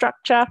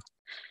infrastructure.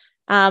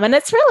 And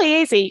it's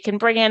really easy. You can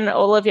bring in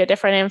all of your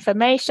different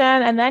information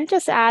and then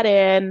just add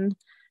in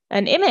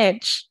an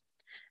image.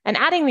 And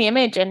adding the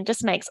image in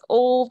just makes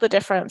all the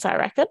difference, I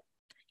reckon.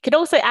 You could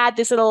also add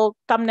this little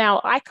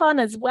thumbnail icon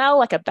as well,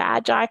 like a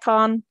badge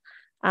icon.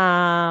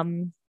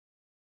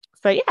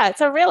 So yeah,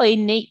 it's a really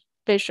neat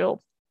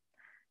visual.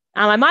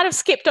 I might have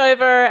skipped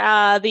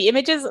over the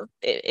images.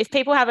 If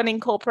people haven't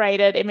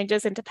incorporated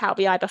images into Power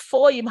BI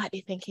before, you might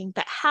be thinking,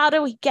 but how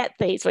do we get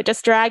these? We're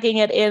just dragging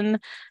it in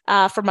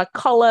from a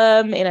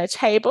column in a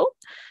table.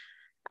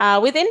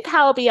 Within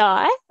Power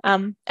BI,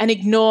 and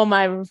ignore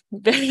my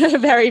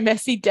very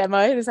messy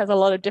demo. This has a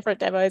lot of different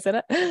demos in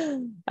it.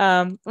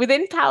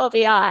 Within Power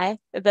BI,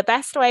 the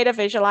best way to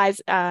visualize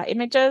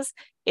images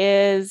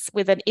is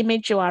with an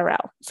image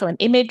URL, so an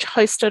image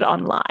hosted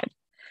online.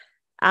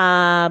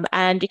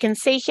 And you can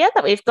see here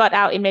that we've got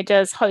our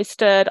images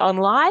hosted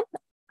online.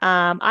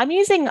 I'm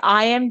using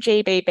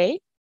IMGBB,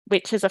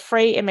 which is a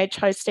free image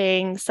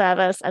hosting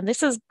service, and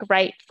this is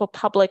great for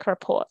public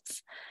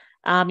reports.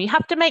 You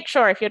have to make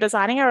sure if you're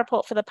designing a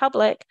report for the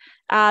public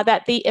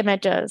that the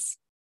images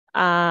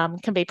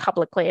can be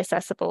publicly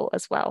accessible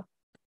as well.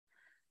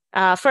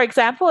 For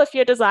example, if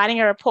you're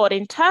designing a report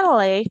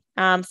internally,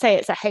 say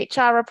it's a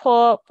HR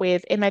report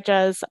with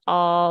images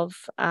of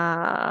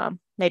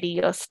maybe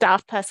your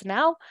staff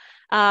personnel,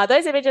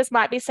 those images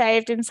might be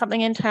saved in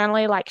something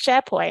internally like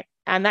SharePoint,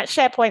 and that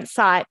SharePoint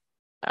site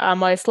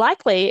most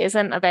likely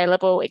isn't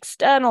available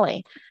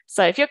externally.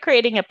 So if you're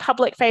creating a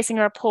public-facing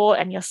report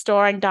and you're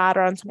storing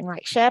data on something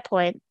like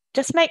SharePoint,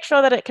 just make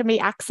sure that it can be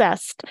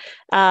accessed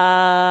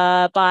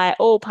by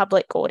all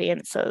public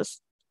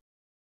audiences.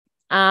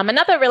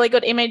 Another really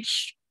good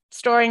image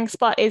storing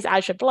spot is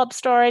Azure Blob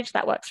Storage.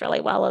 That works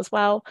really well as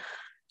well.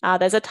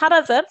 There's a ton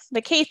of them.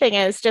 The key thing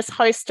is just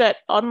host it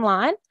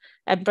online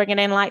and bring it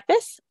in like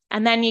this,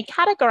 and then you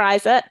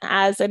categorize it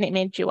as an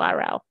image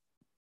URL.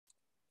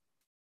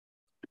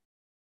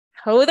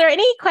 Are there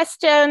any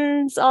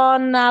questions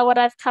on what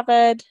I've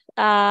covered?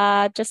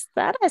 Just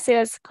that I see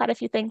there's quite a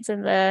few things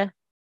in the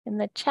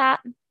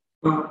chat.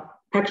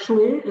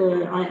 Actually,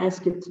 I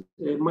asked it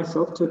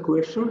myself to a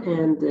question,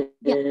 and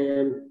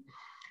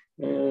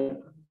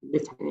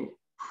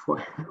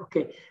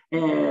okay.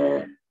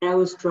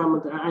 Alice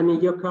Drummond. I mean,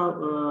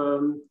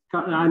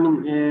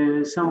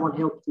 someone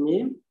helped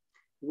me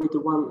with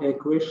one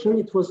question.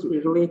 It was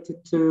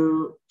related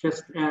to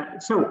just.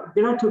 So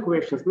there are two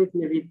questions. Let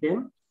me read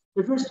them.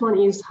 The first one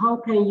is, how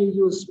can you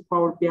use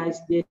Power BI's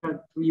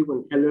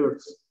data-driven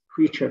alerts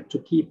feature to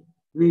keep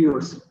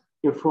viewers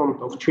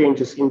informed of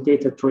changes in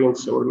data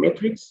trends or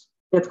metrics?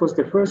 That was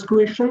the first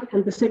question.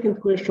 And the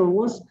second question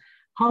was,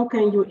 how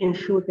can you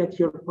ensure that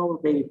your Power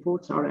BI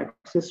reports are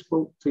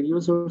accessible to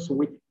users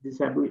with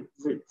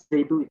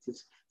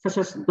disabilities, such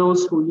as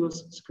those who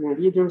use screen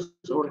readers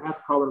or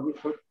have power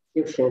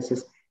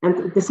deficiencies?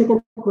 And the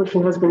second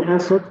question has been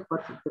answered,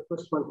 but the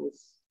first one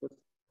is...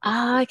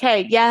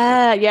 Okay,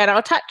 yeah. And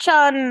I'll touch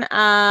on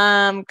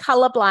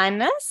color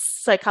blindness,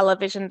 so color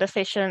vision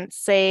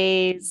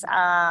deficiencies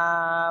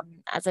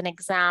as an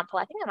example.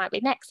 I think that might be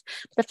next.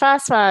 The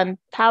first one,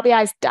 Power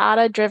BI's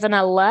data-driven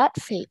alert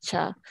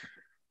feature.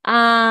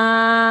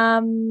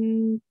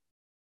 I'm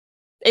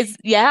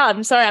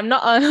sorry, I'm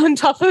not on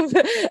top of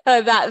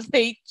that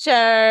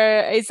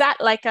feature. Is that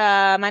like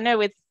I know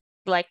with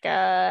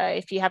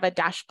if you have a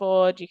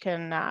dashboard, you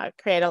can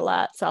create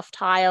alerts off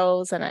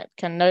tiles and it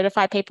can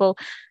notify people.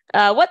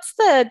 What's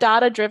the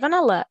data-driven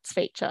alerts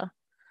feature?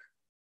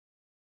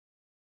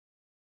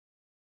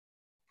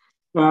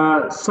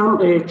 Some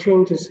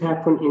changes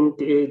happen in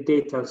the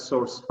data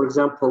source. For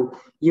example,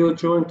 you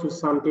join to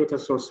some data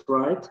source,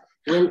 right?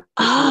 When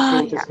some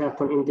changes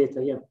happen in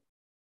data,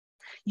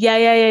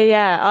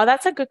 Yeah. Oh,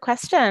 that's a good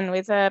question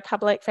with a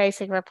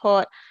public-facing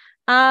report.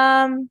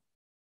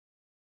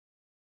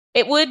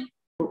 It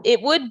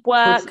would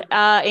work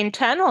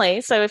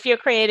internally. So if you're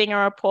creating a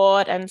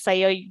report and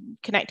say you're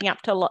connecting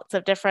up to lots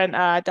of different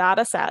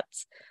data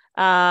sets,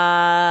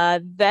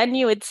 then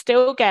you would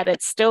still get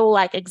it's still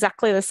like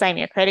exactly the same.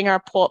 You're creating a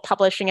report,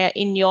 publishing it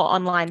in your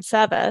online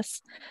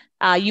service.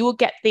 You will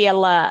get the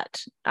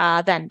alert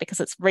then because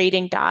it's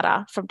reading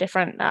data from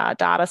different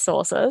data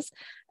sources.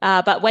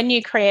 But when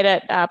you create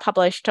it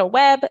published to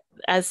web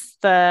as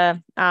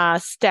the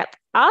step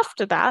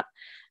after that,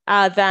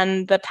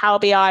 then the Power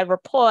BI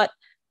report,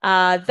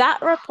 that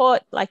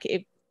report, like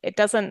it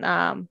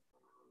doesn't,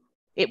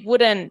 it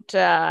wouldn't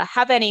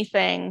have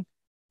anything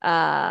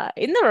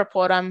in the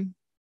report,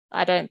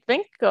 I don't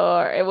think,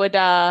 or it would,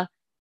 but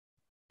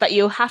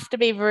you have to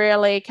be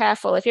really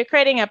careful. If you're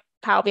creating a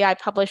Power BI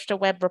published to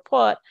web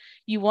report,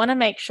 you want to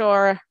make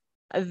sure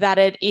that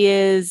it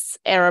is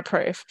error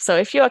proof. So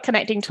if you're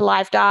connecting to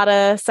live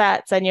data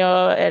sets and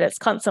it's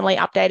constantly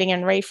updating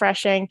and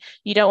refreshing,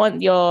 you don't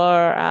want your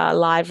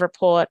live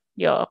report,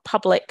 your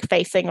public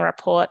facing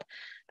report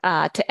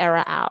to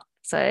error out.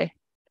 So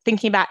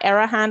thinking about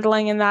error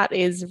handling in that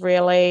is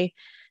really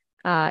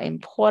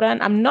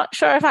important. I'm not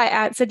sure if I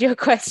answered your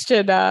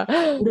question.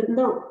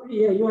 No,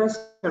 yeah, you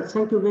answered.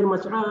 Thank you very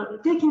much.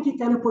 Taking it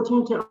an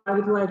opportunity, I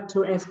would like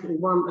to ask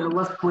one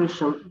last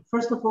question.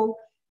 First of all,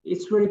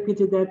 it's very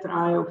pity that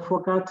I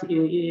forgot at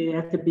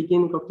the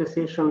beginning of the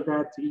session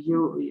that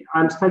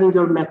I'm studying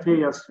your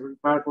materials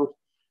regarding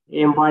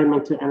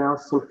environmental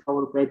analysis in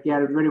Power BI. They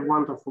are very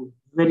wonderful,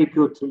 very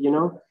good,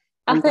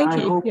 And thank I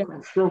you. hope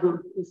and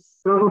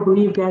strongly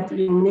believe that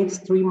in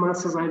next 3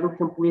 months I will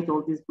complete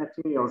all these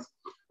materials.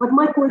 But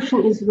my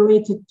question is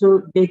related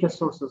to data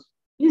sources.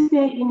 Is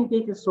there any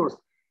data source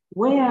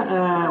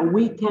where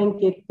we can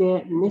get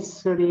the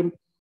necessary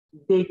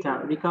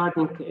data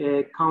regarding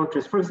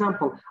countries? For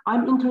example,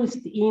 I'm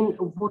interested in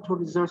water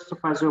reserves of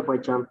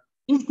Azerbaijan.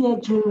 Is there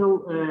a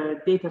general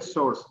data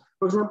source?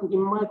 For example,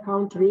 in my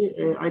country,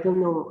 I don't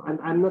know, and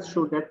I'm not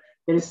sure that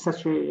there is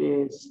such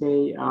a,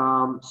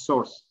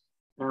 source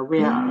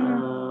where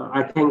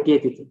I can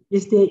get it.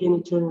 Is there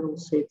any general,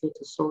 data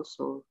source?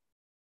 Or?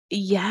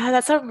 Yeah,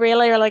 that's a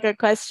really, really good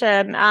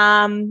question.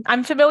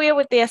 I'm familiar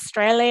with the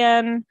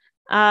Australian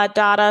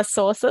data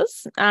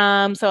sources.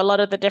 So a lot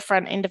of the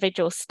different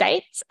individual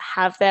states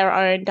have their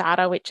own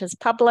data, which is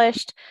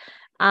published.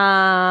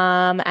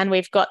 And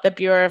we've got the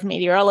Bureau of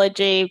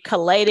Meteorology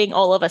collating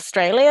all of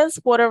Australia's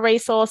water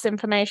resource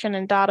information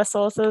and data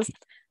sources.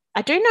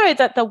 I do know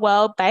that the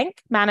World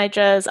Bank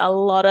manages a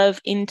lot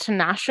of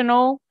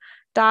international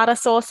data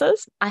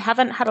sources. I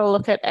haven't had a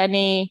look at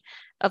any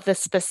of the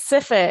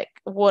specific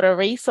water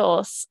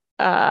resource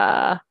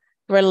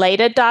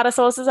related data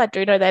sources. I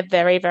do know they're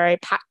very, very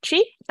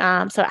patchy.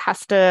 So it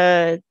has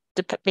to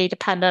be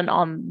dependent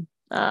on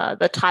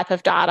the type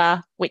of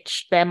data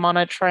which they're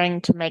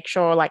monitoring to make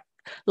sure, like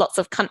lots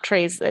of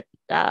countries that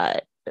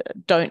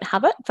don't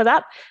have it for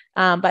that.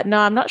 But no,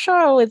 I'm not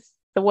sure with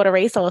the water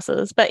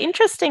resources. But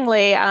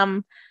interestingly,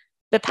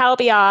 the Power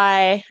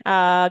BI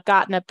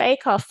Gartner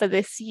Bake-Off for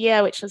this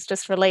year, which was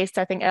just released,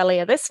 I think,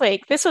 earlier this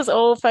week, this was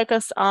all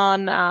focused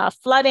on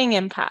flooding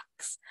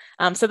impacts.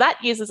 So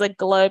that uses a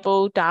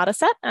global data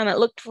set, and it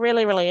looked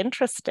really, really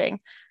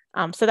interesting.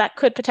 So that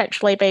could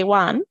potentially be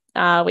one,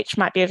 which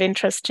might be of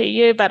interest to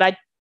you. But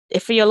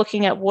if you're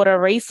looking at water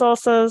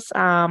resources,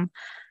 no,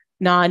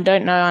 I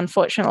don't know,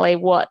 unfortunately,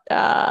 what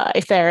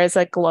if there is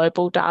a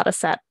global data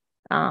set.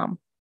 But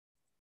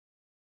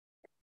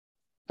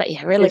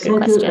yeah, really good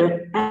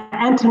question.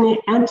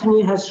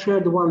 Anthony has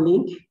shared one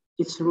link.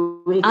 It's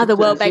related the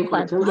World Bank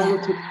one.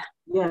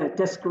 Yeah,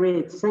 that's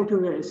great. Thank you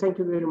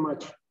very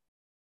much.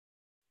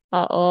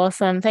 Oh,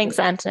 awesome. Thanks,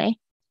 Anthony.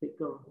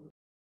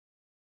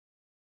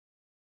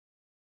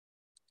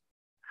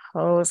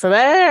 Oh, so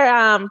there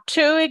are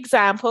two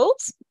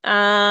examples.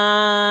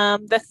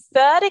 The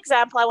third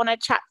example I want to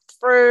chat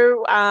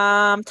through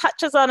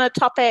touches on a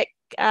topic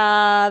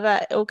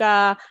that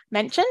Ilga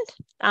mentioned,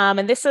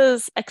 and this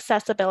is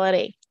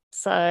accessibility.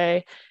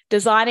 So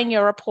designing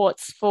your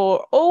reports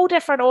for all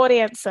different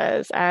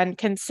audiences and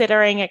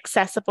considering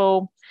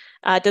accessible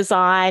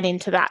design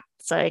into that.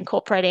 So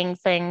incorporating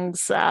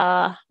things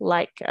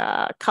like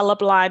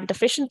colorblind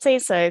deficiency.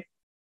 So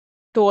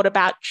thought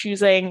about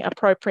choosing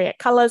appropriate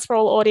colors for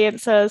all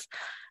audiences,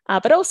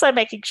 but also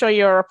making sure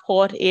your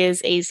report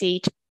is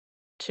easy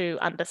to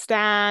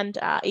understand,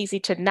 easy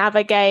to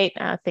navigate,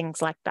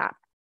 things like that.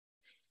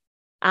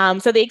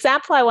 So the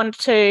example I wanted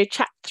to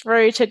chat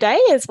through today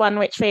is one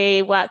which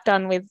we worked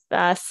on with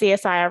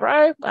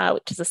CSIRO,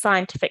 which is a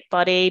scientific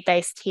body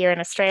based here in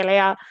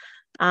Australia,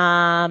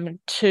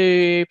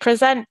 to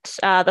present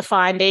the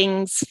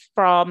findings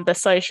from the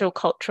social,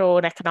 cultural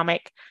and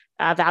economic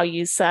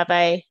values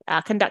survey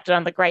conducted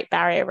on the Great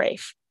Barrier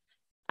Reef.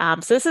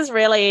 So this is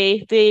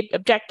really the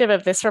objective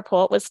of this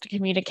report, was to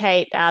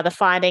communicate the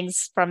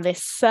findings from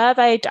this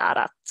survey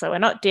data. So we're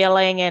not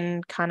dealing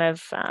in kind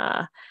of,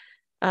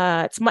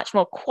 it's much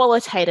more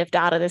qualitative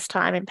data this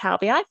time in Power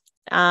BI,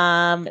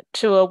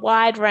 to a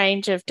wide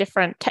range of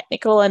different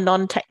technical and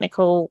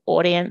non-technical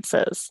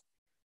audiences.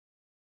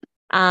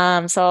 So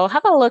I'll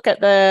have a look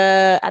at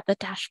the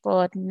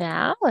dashboard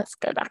now. Let's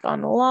go back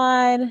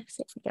online,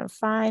 see if we can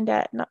find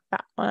it. Not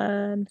that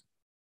one.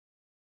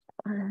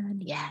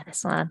 Yeah,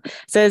 this one.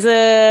 So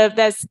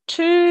there's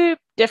two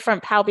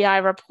different Power BI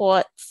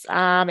reports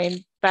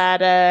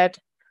embedded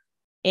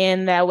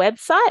in their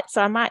website.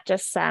 So I might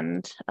just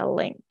send a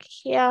link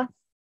here.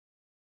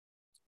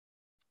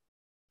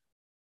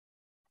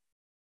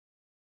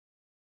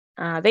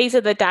 These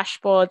are the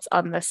dashboards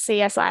on the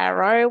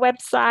CSIRO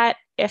website,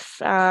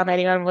 if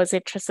anyone was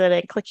interested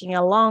in clicking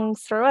along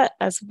through it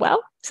as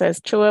well. So there's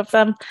two of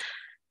them,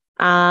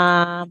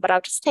 but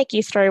I'll just take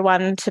you through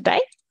one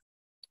today.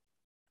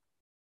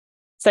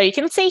 So you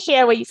can see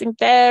here we're using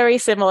very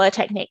similar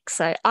techniques.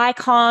 So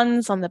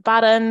icons on the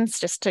buttons,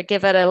 just to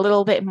give it a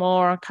little bit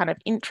more kind of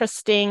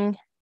interesting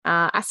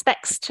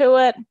aspects to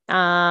it.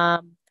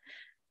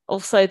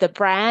 Also the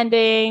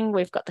branding,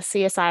 we've got the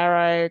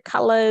CSIRO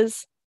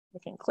colors. We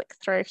can click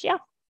through here.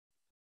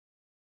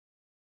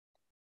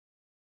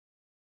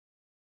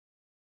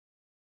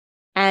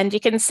 And you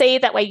can see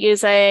that we're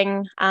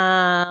using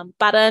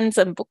buttons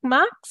and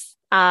bookmarks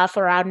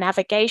for our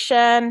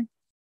navigation.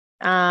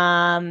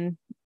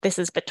 This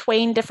is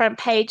between different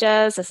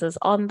pages. This is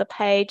on the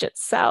page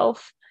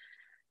itself.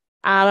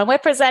 And we're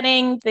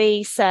presenting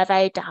the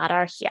survey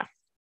data here.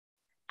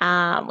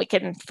 We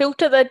can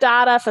filter the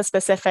data for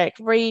specific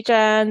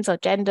regions or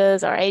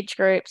genders or age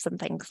groups and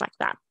things like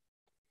that.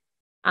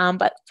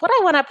 But what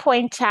I want to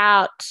point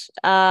out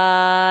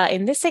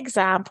in this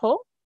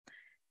example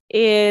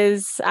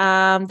is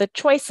the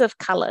choice of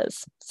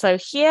colors. So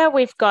here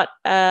we've got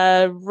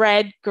a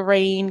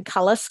red-green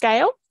color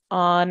scale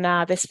on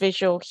this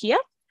visual here.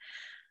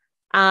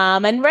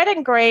 And red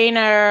and green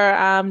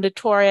are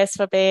notorious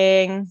for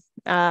being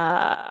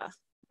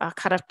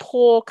kind of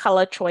poor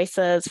color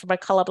choices from a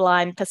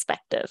colorblind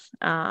perspective,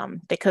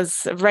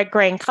 because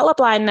red-green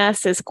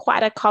colorblindness is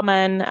quite a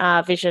common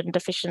vision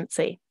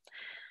deficiency.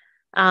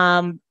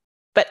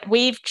 But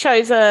we've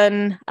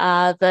chosen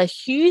the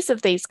hues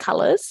of these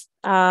colors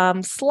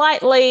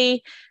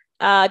slightly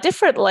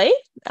differently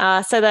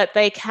so that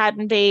they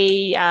can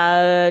be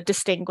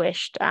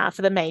distinguished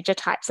for the major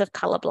types of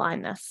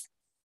colorblindness.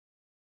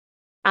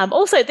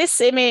 Also,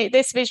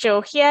 this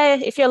visual here,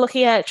 if you're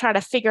looking at trying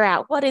to figure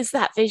out what is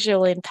that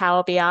visual in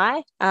Power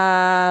BI,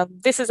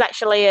 this is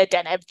actually a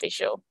DNEB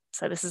visual.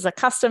 So this is a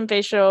custom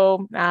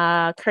visual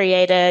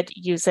created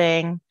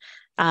using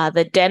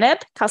the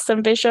DNEB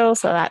custom visual.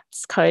 So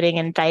that's coding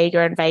in Vega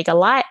and Vega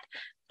Lite,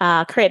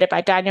 created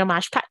by Daniel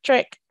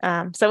Marsh-Patrick.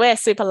 So we're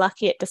super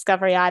lucky at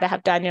DiscoverEI to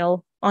have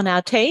Daniel on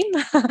our team.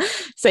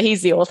 So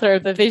he's the author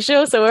of the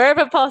visual. So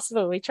wherever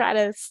possible, we try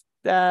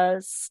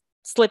to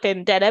slip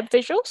in DNEB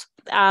visuals.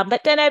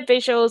 But DNEB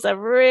visuals are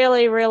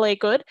really, really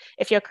good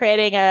if you're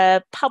creating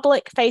a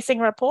public-facing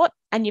report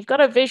and you've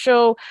got a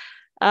visual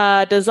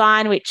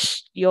design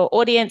which your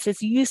audience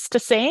is used to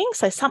seeing.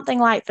 So something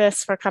like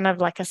this for kind of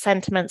like a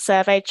sentiment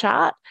survey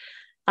chart.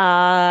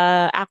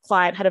 Our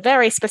client had a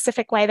very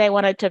specific way they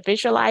wanted to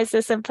visualize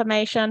this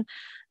information,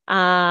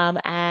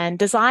 and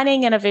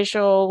designing in a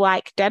visual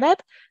like DNEB,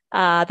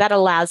 that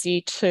allows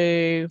you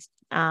to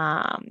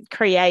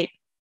create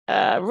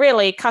a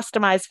really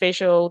customized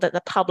visual that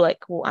the public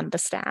will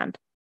understand.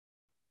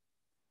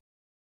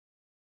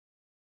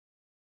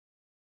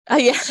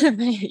 Yeah,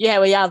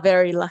 yeah, we are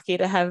very lucky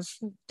to have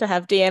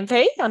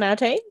DMP on our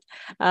team.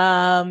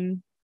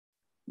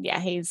 Yeah,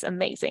 he's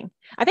amazing.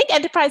 I think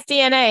Enterprise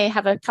DNA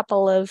have a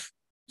couple of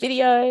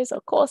videos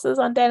or courses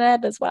on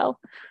DNEB as well.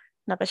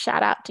 Another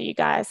shout out to you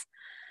guys.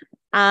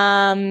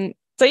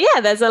 So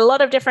yeah, there's a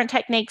lot of different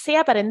techniques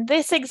here, but in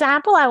this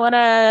example, I want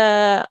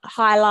to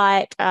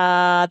highlight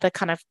the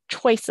kind of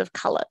choice of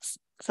colors.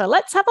 So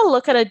let's have a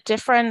look at a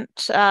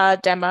different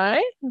demo.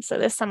 So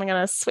this, I'm going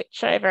to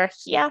switch over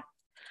here.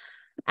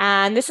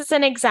 And this is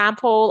an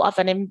example of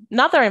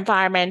another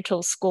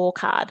environmental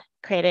scorecard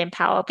created in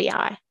Power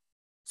BI.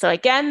 So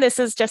again, this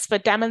is just for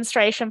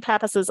demonstration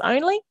purposes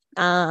only.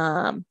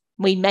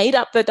 We made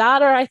up the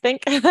data, I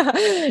think,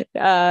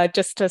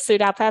 just to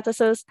suit our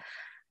purposes.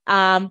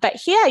 But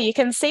here you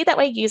can see that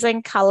we're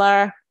using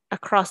color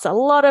across a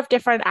lot of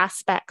different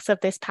aspects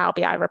of this Power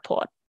BI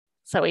report.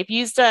 So we've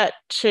used it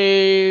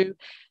to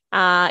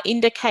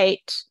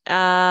indicate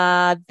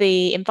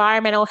the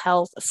environmental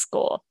health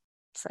score.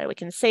 So we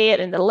can see it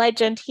in the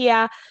legend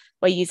here.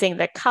 We're using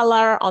the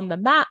color on the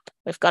map.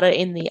 We've got it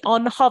in the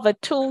on-hover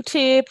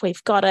tooltip.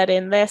 We've got it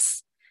in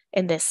this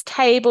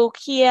table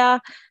here.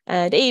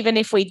 And even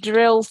if we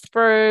drill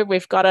through,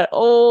 we've got it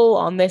all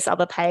on this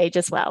other page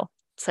as well.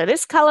 So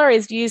this color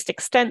is used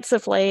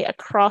extensively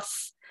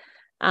across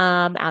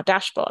our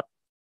dashboard.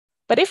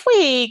 But if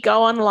we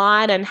go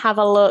online and have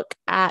a look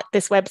at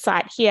this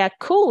website here,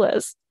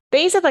 Coolers,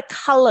 these are the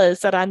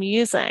colors that I'm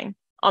using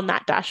on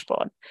that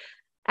dashboard.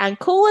 And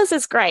Coolers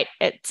is great.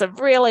 It's a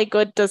really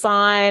good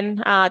design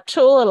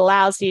tool. It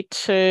allows you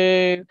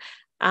to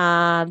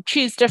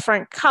choose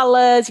different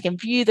colors. You can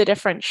view the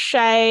different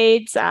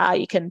shades.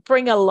 You can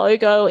bring a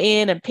logo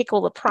in and pick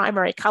all the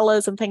primary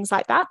colors and things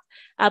like that.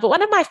 But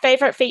one of my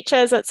favorite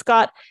features it's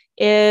got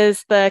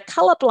is the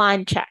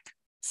colorblind check.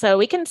 So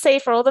we can see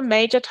for all the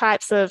major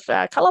types of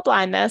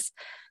colorblindness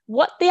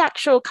what the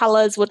actual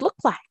colors would look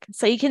like.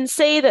 So you can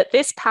see that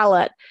this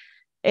palette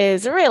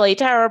is really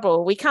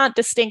terrible. We can't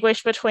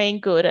distinguish between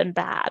good and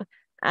bad.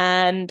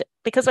 And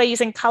because we're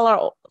using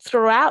color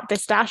throughout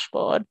this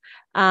dashboard,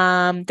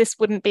 this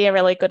wouldn't be a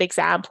really good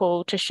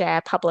example to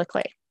share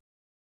publicly.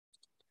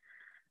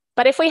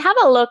 But if we have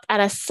a look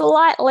at a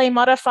slightly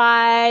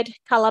modified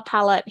color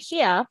palette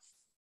here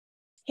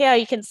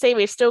you can see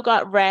we've still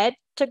got red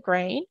to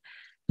green.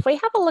 If we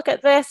have a look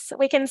at this,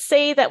 we can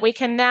see that we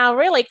can now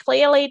really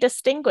clearly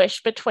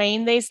distinguish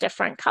between these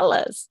different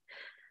colors.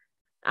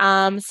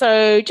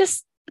 So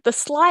just the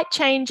slight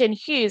change in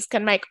hues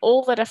can make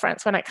all the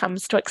difference when it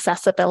comes to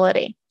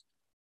accessibility.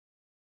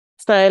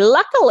 So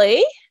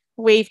luckily,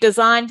 we've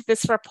designed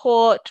this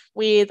report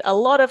with a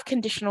lot of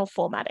conditional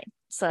formatting.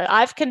 So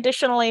I've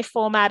conditionally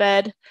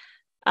formatted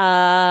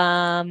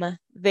the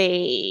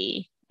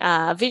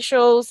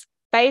visuals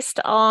based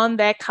on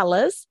their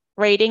colors,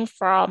 reading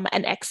from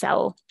an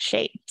Excel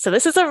sheet. So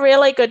this is a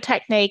really good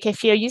technique.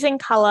 If you're using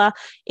color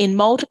in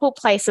multiple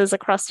places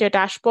across your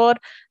dashboard,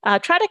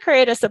 try to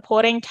create a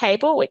supporting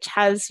table which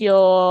has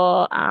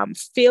your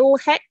fill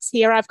hex.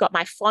 Here I've got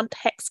my font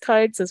hex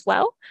codes as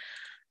well.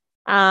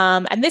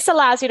 And this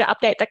allows you to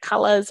update the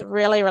colors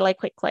really, really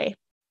quickly.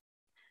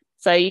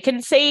 So you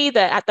can see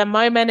that at the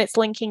moment it's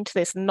linking to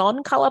this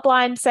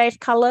non-colorblind safe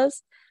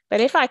colors. But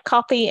if I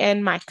copy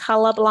in my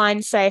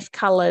colorblind safe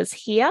colors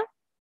here,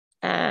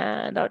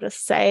 And I'll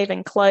just save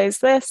and close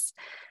this.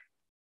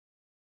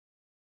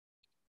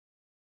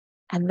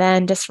 And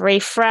then just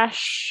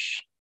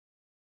refresh.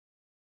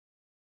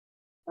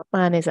 What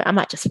one is it? I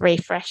might just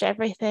refresh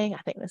everything. I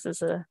think this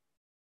is a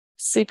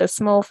super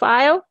small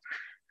file.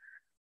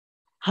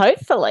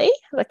 Hopefully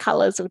the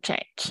colors will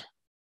change.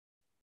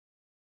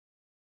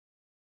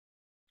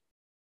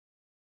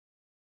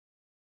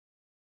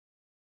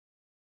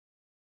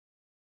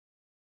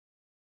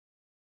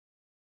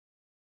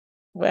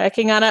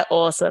 Working on it.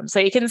 Awesome. So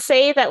you can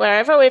see that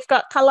wherever we've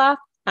got color,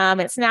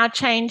 it's now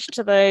changed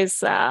to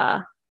those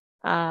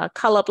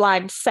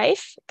colorblind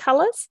safe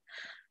colors.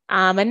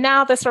 And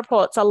now this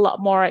report's a lot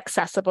more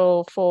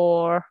accessible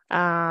for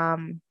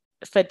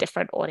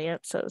different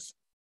audiences.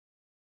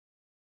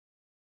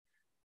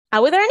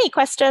 Were there any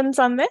questions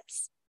on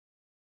this?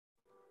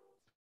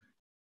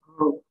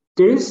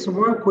 There is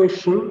one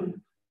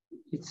question.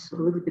 It's a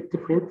little bit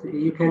different.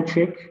 You can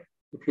check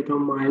if you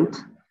don't mind.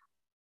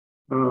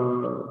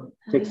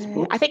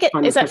 I think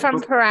is it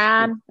from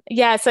Paran?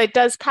 Yeah, so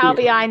does Power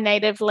BI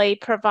natively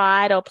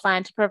provide or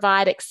plan to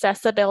provide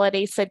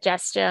accessibility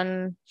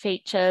suggestion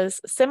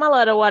features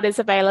similar to what is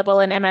available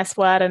in MS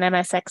Word and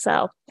MS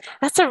Excel?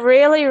 That's a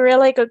really,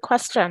 really good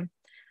question.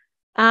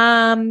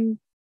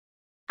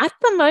 At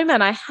the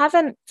moment, I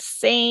haven't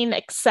seen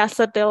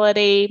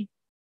accessibility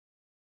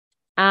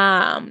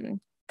kind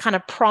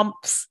of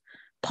prompts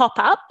pop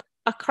up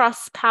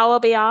across Power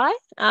BI.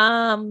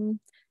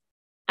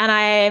 And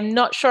I am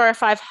not sure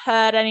if I've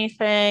heard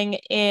anything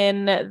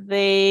in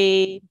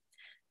the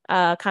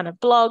kind of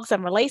blogs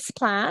and release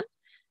plan.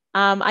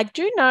 I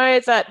do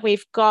know that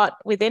we've got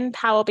within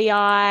Power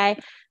BI,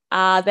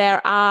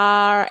 there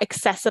are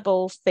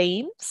accessible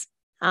themes.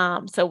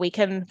 So we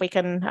can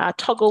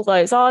toggle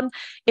those on.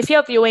 If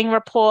you're viewing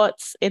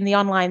reports in the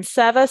online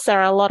service,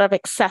 there are a lot of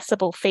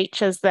accessible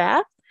features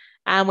there.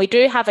 And we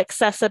do have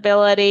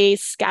accessibility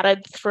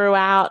scattered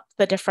throughout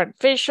the different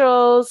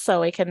visuals.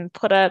 So we can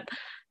put it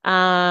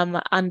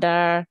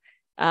under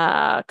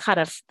kind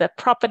of the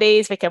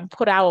properties. We can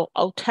put our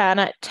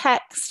alternate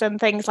text and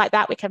things like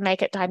that. We can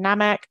make it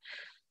dynamic.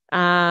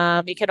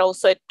 You can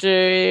also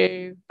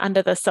do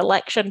under the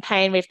selection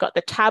pane, we've got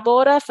the tab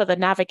order for the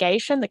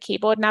navigation, the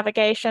keyboard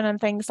navigation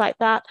and things like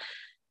that.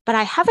 But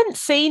I haven't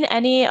seen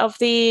any of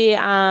the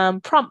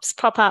prompts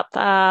pop up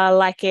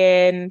like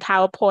in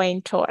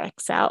PowerPoint or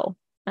Excel.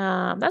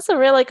 That's a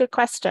really good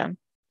question.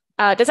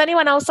 Does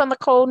anyone else on the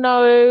call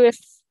know if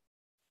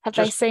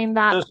they seen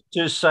that? Just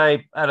to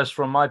say, Alice,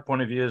 from my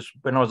point of view, is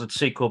when I was at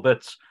SQL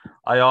Bits,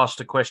 I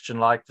asked a question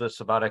like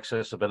this about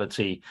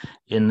accessibility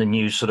in the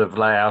new sort of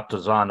layout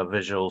design of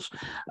visuals,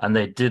 and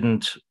they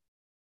didn't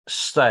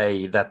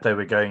say that they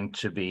were going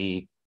to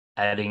be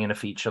adding in a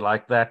feature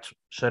like that,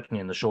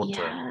 certainly in the short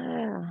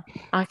term.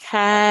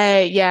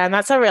 Okay. Yeah, and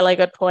that's a really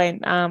good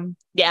point. I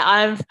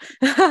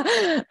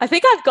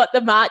think I've got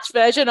the March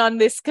version on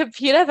this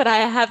computer, but I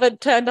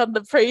haven't turned on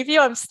the preview.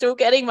 I'm still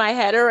getting my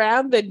head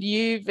around the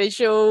new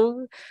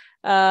visual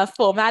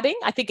formatting.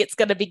 I think it's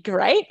going to be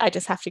great. I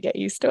just have to get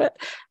used to it.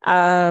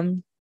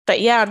 But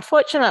yeah,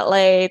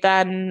 unfortunately,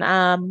 then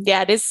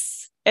it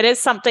is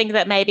something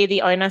that maybe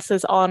the onus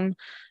is on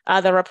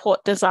the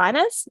report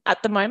designers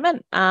at the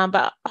moment.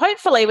 But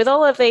hopefully with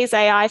all of these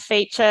AI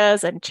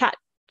features and chat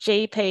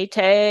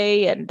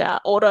GPT and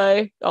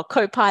auto or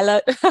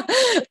co-pilot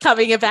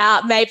coming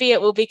about, maybe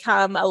it will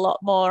become a lot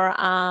more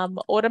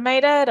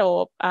automated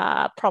or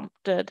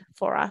prompted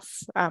for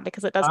us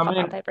because it does pop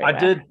up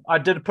everywhere. I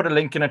did put a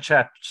link in a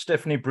chat.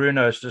 Stephanie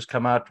Bruno has just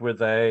come out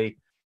with a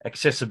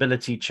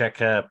accessibility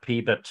checker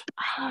pbit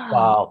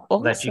file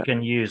that you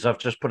can use. I've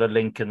just put a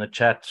link in the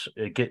chat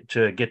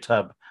to a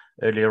GitHub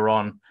earlier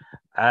on,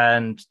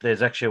 and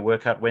there's actually a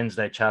Workout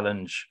Wednesday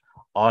challenge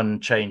on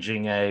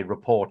changing a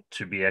report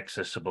to be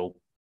accessible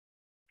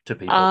to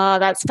people. Oh,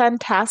 that's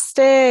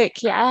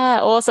fantastic. Yeah,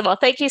 awesome. Well,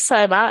 thank you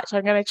so much.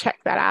 I'm going to check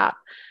that out.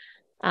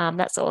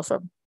 That's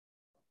awesome.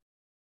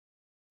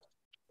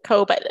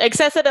 Cool. But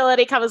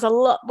accessibility covers a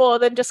lot more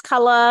than just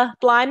color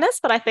blindness,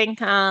 but I think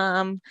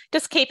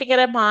just keeping it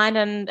in mind,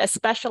 and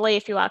especially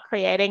if you are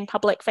creating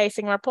public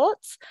facing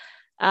reports,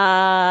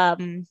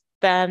 then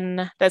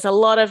there's a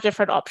lot of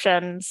different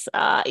options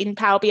in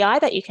Power BI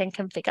that you can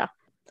configure.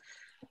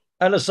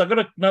 Alice, I've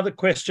got another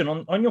question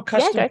on your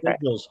custom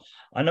visuals.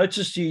 I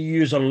noticed you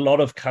use a lot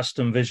of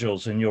custom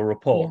visuals in your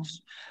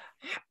reports.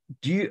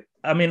 Yeah.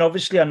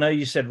 Obviously, I know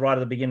you said right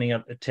at the beginning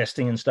of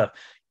testing and stuff.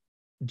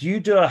 Do you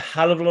do a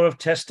hell of a lot of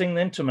testing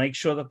then to make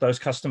sure that those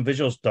custom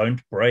visuals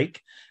don't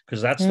break?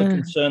 Because that's the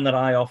concern that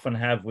I often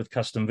have with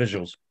custom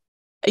visuals.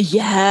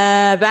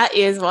 Yeah, that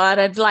is one.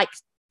 And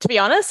to be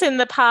honest, in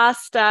the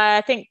past, I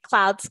think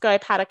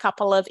CloudScope had a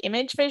couple of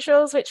image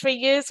visuals which we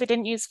used. We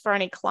didn't use for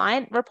any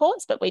client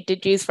reports, but we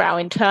did use for our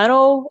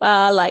internal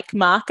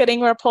marketing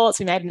reports.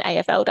 We made an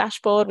AFL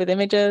dashboard with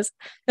images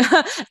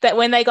that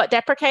when they got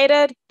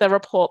deprecated, the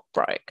report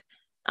broke.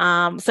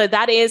 So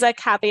that is a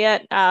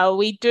caveat.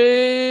 We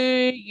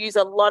do use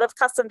a lot of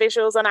custom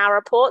visuals on our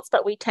reports,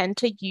 but we tend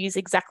to use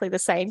exactly the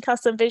same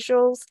custom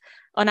visuals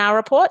on our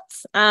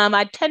reports.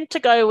 I tend to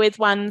go with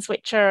ones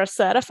which are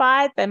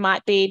certified. They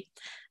might be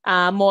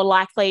more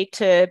likely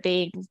to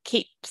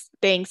keep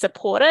being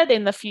supported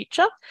in the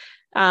future.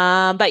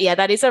 But yeah,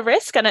 that is a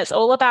risk, and it's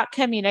all about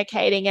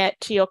communicating it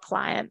to your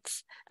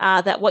clients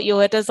that what you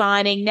are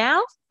designing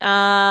now,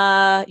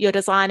 you're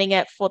designing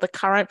it for the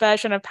current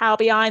version of Power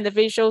BI and the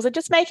visuals, and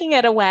just making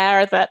it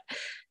aware that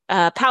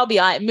Power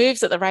BI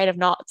moves at the rate of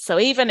knots. So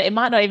it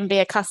might not even be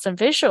a custom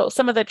visual.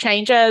 Some of the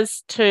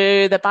changes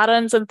to the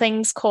buttons and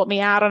things caught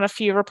me out on a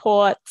few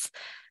reports.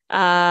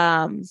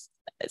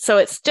 So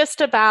it's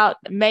just about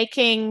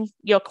making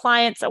your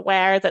clients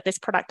aware that this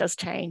product does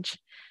change.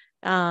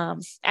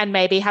 And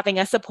maybe having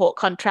a support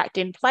contract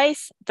in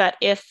place that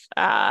if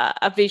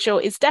a visual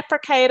is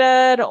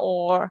deprecated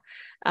or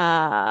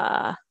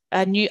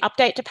a new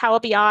update to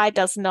Power BI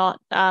does not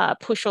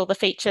push all the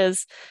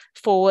features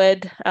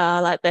forward,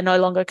 like they're no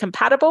longer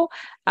compatible,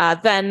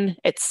 then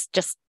it's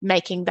just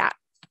making that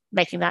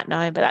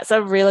known. But that's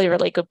a really,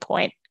 really good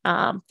point.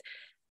 The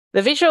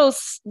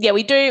visuals, yeah,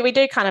 we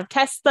do kind of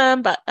test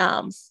them, but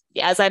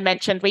yeah, as I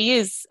mentioned, we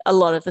use a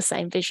lot of the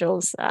same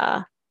visuals.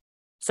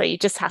 So you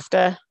just have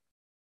to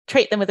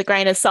treat them with a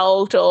grain of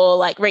salt, or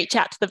like reach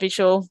out to the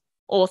visual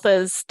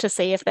authors to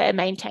see if they're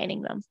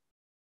maintaining them.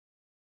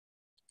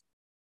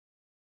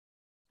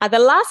 The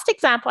last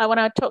example I want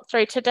to talk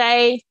through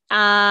today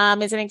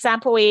is an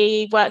example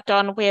we worked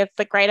on with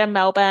the Greater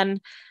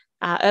Melbourne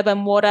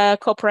Urban Water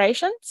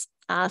Corporations.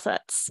 So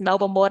it's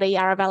Melbourne Water,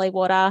 Yarra Valley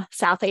Water,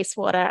 Southeast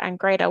Water, and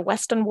Greater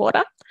Western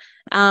Water.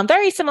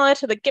 Very similar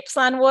to the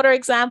Gippsland Water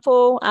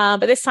example,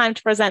 but this time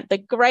to present the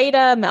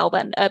Greater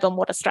Melbourne Urban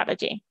Water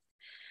Strategy.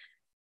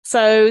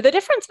 So the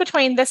difference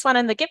between this one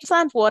and the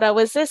Gippsland Water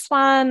was this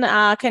one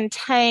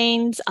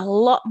contains a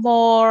lot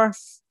more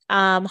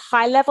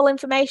high-level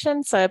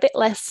information, so a bit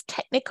less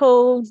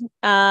technical,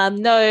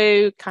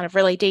 no kind of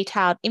really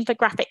detailed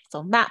infographics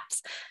or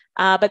maps.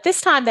 But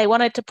this time they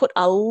wanted to put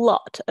a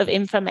lot of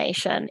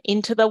information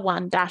into the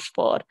one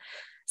dashboard.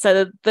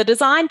 So the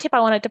design tip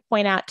I wanted to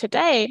point out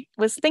today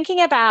was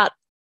thinking about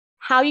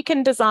how you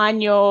can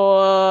design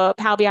your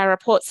Power BI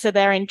reports so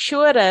they're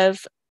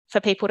intuitive for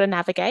people to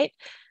navigate.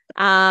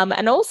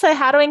 And also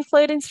how to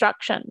include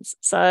instructions.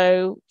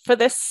 So for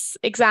this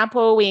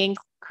example, we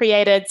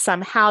created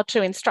some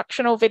how-to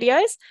instructional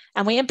videos,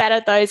 and we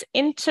embedded those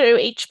into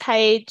each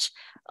page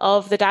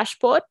of the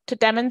dashboard to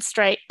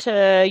demonstrate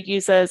to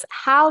users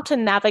how to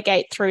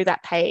navigate through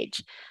that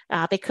page.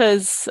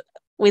 Because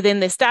within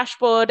this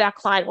dashboard, our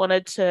client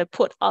wanted to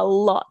put a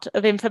lot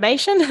of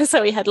information.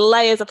 So we had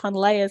layers upon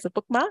layers of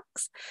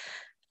bookmarks.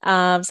 So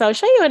I'll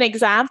show you an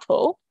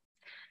example.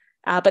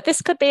 But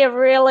this could be a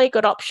really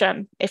good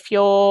option if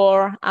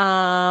you're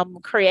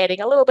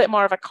creating a little bit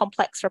more of a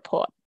complex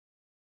report.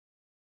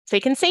 So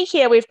you can see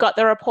here we've got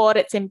the report,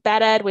 it's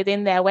embedded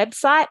within their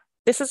website.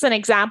 This is an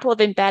example of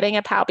embedding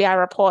a Power BI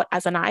report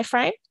as an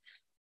iframe.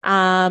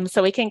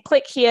 So we can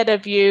click here to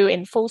view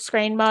in full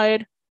screen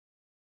mode.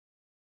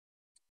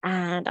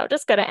 And I'll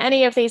just go to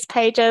any of these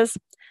pages.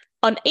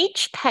 On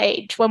each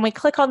page, when we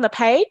click on the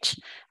page,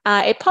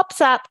 it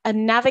pops up a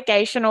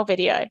navigational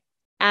video.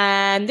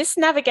 And this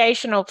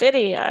navigational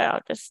video,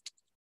 I'll just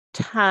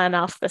turn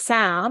off the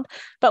sound.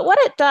 But what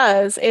it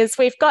does is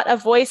we've got a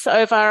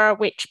voiceover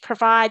which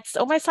provides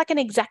almost like an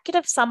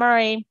executive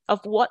summary of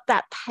what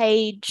that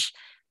page,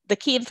 the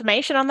key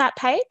information on that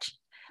page.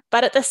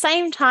 But at the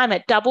same time,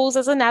 it doubles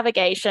as a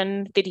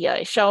navigation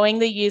video, showing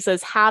the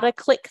users how to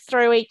click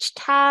through each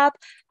tab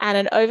and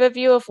an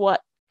overview of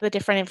what the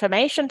different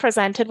information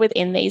presented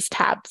within these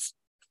tabs.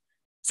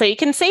 So you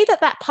can see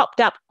that popped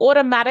up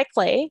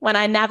automatically when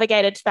I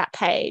navigated to that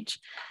page.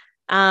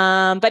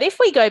 But if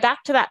we go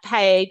back to that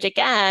page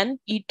again,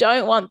 you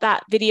don't want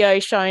that video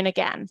shown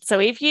again. So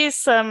we've used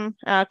some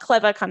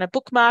clever kind of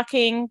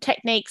bookmarking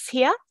techniques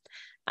here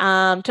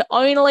to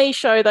only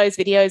show those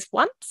videos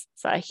once.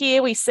 So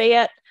here we see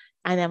it,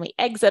 and then we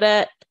exit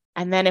it.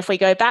 And then if we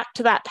go back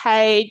to that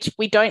page,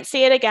 we don't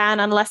see it again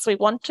unless we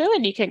want to,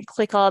 and you can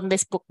click on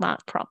this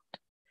bookmark prompt.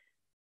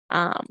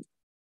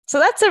 So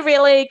that's a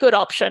really good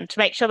option to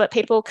make sure that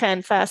people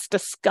can first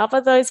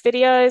discover those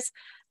videos,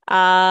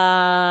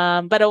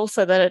 but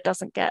also that it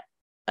doesn't get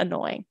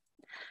annoying.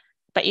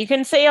 But you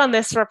can see on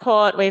this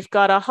report, we've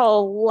got a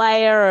whole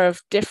layer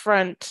of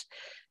different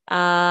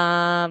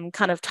kind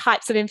of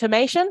types of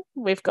information.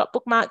 We've got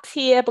bookmarks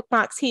here,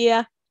 bookmarks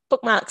here,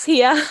 bookmarks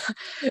here.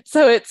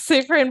 So it's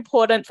super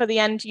important for the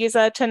end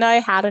user to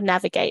know how to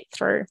navigate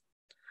through.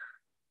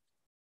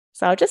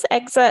 So I'll just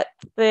exit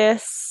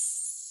this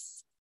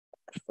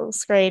full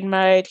screen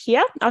mode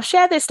here. I'll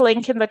share this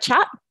link in the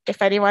chat if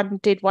anyone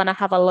did want to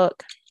have a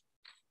look.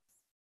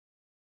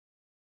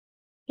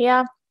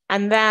 Yeah,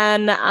 and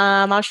then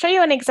I'll show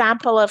you an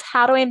example of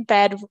how to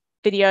embed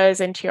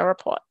videos into your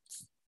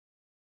reports.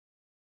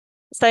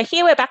 So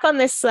here we're back on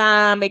this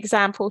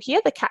example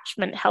here, the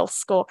catchment health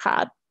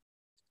scorecard.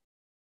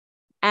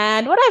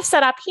 And what I've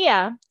set up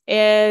here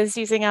is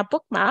using a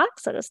bookmark.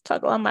 So just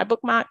toggle on my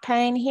bookmark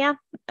pane here.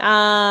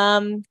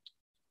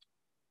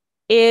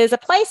 Is a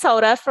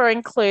placeholder for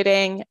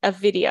including a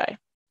video.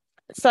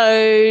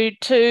 So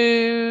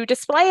to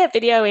display a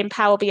video in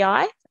Power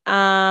BI,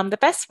 the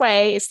best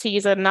way is to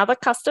use another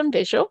custom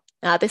visual.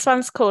 This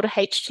one's called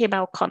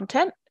HTML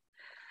content.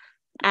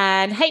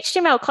 And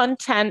HTML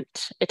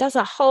content, it does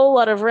a whole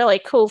lot of really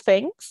cool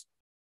things.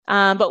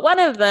 But one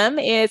of them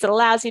is it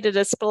allows you to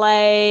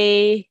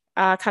display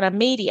kind of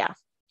media.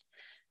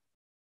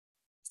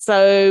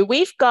 So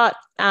we've got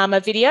a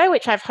video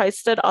which I've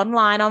hosted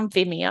online on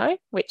Vimeo,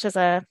 which is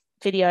a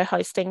video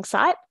hosting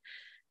site.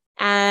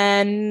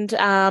 And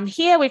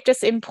here we've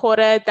just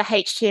imported the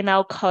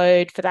HTML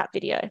code for that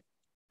video.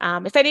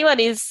 If anyone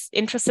is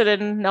interested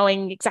in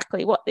knowing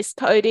exactly what this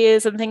code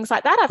is and things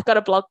like that, I've got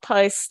a blog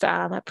post,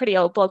 a pretty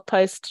old blog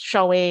post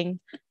showing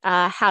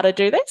how to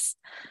do this.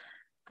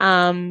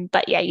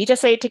 But yeah, you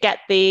just need to get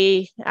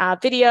the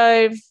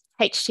video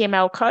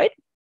HTML code.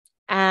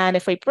 And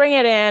if we bring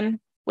it in,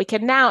 we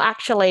can now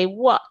actually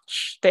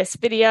watch this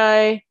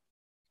video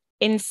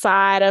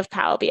inside of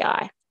Power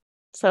BI.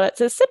 So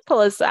it's as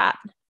simple as that.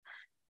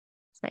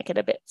 Let's make it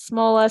a bit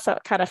smaller so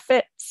it kind of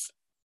fits.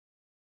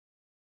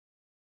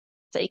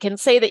 So you can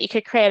see that you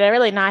could create a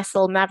really nice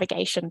little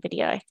navigation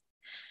video.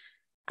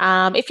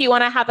 If you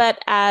want to have it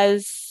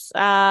as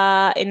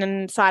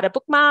inside a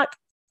bookmark,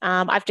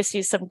 I've just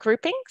used some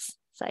groupings.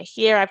 So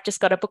here I've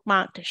just got a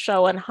bookmark to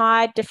show and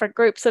hide different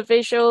groups of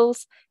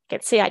visuals. You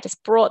can see I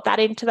just brought that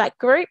into that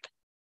group.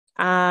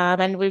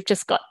 And we've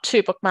just got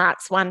two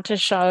bookmarks, one to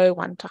show,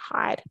 one to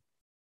hide.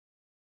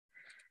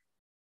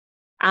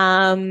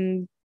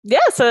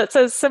 Yeah, so it's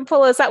as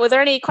simple as that. Were there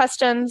any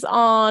questions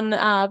on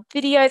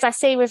videos? I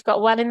see we've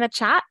got one in the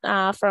chat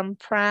from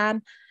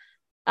Pran.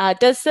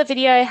 Does the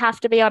video have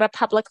to be on a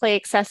publicly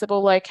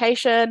accessible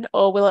location,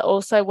 or will it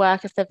also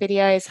work if the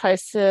video is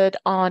hosted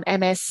on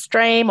MS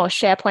Stream or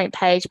SharePoint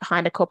page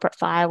behind a corporate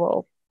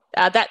firewall?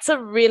 That's a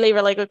really,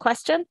 really good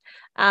question.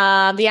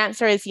 The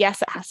answer is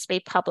yes, it has to be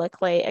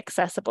publicly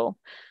accessible.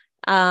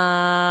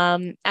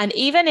 And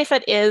even if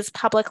it is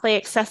publicly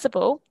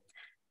accessible,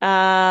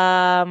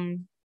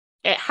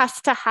 it has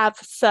to have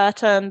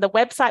the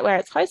website where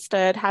it's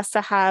hosted has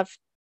to have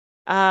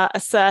a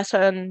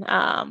certain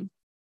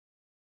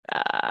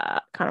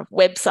kind of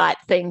website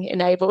thing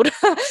enabled.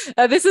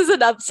 This is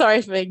another,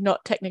 sorry for being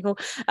not technical.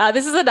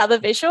 This is another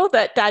visual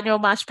that Daniel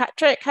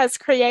Marshpatrick has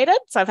created.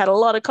 So I've had a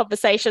lot of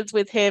conversations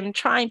with him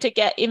trying to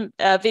get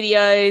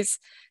videos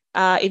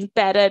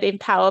embedded in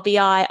Power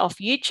BI off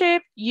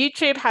YouTube.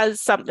 YouTube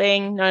has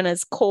something known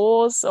as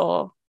CORS,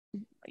 or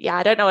yeah,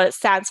 I don't know what it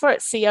stands for.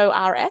 It's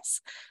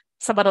CORS.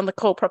 Someone on the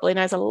call probably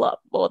knows a lot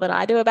more than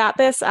I do about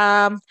this.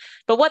 But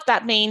what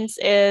that means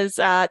is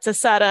it's a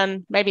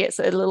certain, maybe it's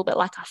a little bit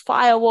like a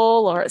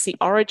firewall, or it's the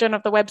origin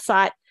of the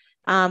website,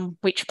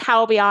 which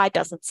Power BI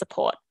doesn't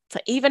support. So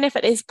even if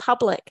it is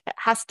public, it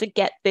has to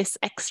get this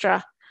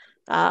extra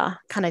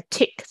kind of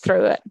tick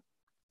through it.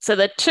 So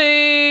the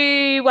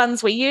two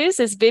ones we use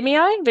is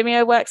Vimeo.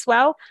 Vimeo works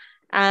well,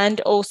 and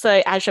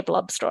also Azure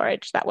Blob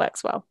Storage. That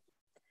works well.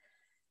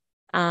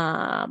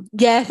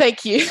 Yeah,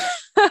 thank you.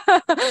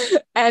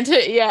 And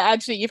yeah,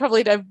 actually, you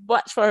probably know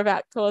much more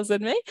about CORS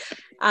than me.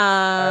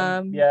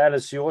 Yeah,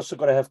 Alice, you also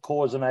got to have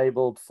CORS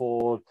enabled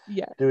for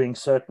doing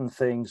certain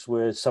things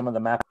with some of the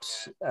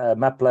maps,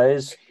 map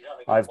layers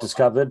I've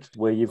discovered,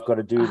 where you've got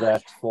to do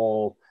that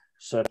for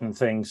certain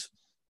things.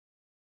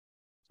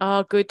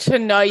 Oh, good to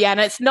know. Yeah, and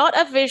it's not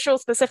a visual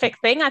specific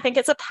thing. I think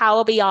it's a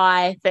Power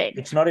BI thing.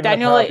 It's not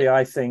even a Power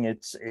BI thing.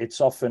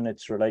 It's often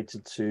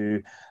related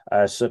to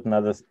certain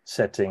other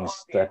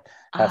settings that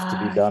have to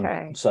be done.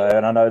 Okay. So,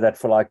 and I know that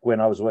for like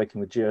when I was working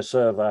with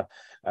GeoServer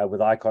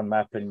with Icon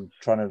Map and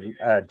trying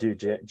to do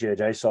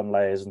GeoJSON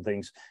layers and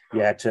things, you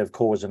had to have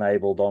CORS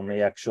enabled on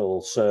the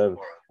actual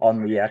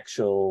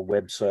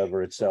web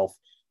server itself.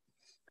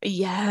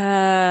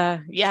 Yeah,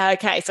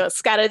 okay. So it's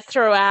scattered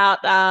throughout.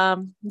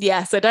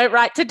 So don't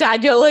write to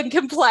Daniel and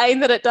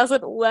complain that it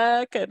doesn't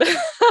work. And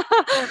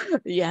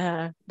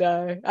yeah,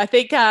 no. I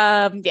think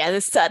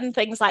there's certain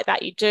things like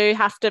that you do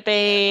have to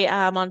be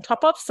on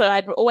top of. So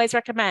I'd always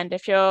recommend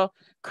if you're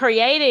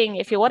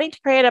wanting to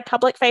create a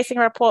public-facing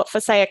report for,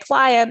 say, a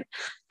client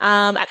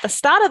at the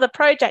start of the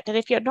project, and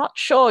if you're not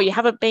sure, you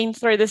haven't been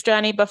through this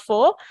journey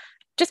before,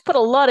 just put a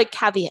lot of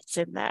caveats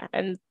in there,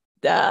 and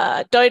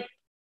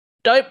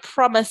don't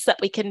promise that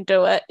we can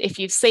do it. If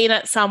you've seen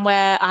it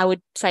somewhere, I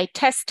would say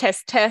test.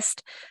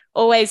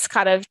 Always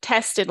kind of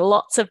test in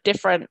lots of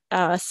different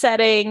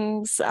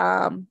settings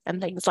and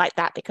things like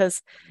that,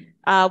 because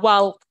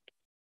while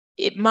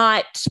it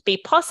might be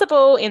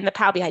possible in the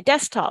Power BI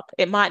desktop,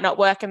 it might not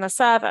work in the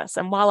service.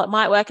 And while it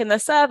might work in the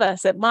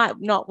service, it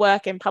might not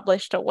work in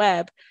publish to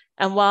web.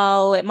 And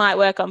while it might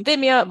work on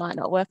Vimeo, it might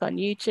not work on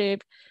YouTube.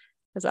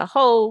 There's a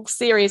whole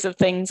series of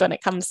things when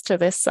it comes to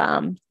this,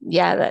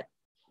 that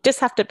just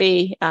have to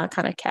be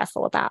kind of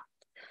careful about.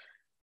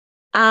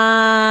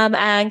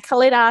 And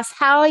Khalid asks,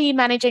 how are you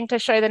managing to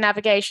show the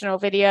navigational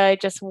video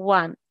just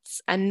once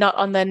and not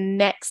on the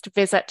next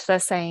visit to the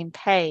same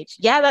page?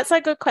 Yeah, that's a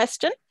good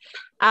question.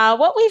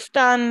 What we've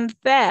done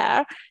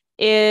there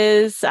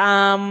is,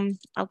 I'll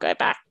go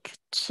back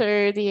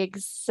to the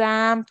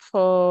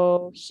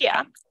example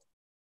here.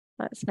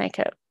 Let's make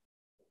it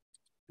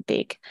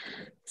big.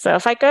 So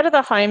if I go to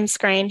the home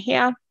screen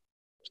here,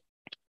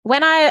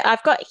 when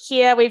I've got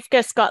here, we've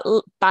just got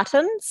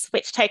buttons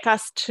which take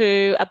us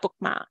to a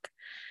bookmark.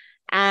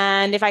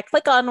 And if I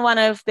click on one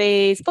of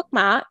these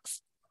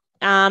bookmarks,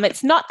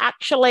 it's not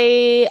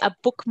actually a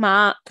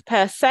bookmark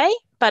per se,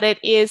 but it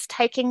is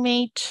taking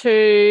me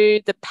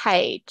to the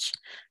page.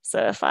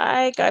 So if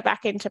I go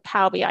back into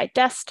Power BI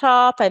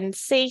Desktop and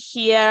see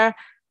here,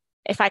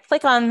 if I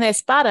click on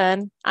this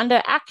button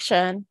under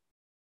Action,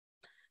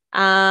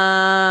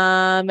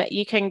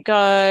 you can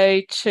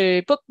go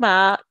to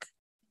bookmark.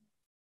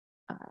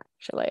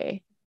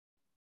 Actually,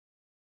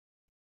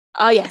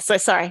 oh yeah, so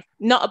sorry,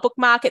 not a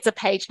bookmark, it's a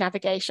page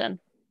navigation.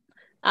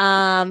 So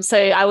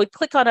I would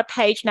click on a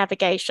page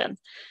navigation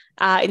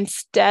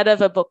instead of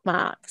a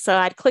bookmark. So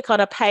I'd click on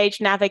a page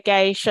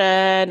navigation,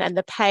 and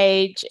the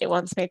page it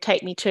wants me to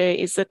take me to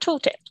is the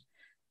tooltip.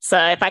 So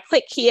if I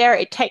click here,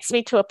 it takes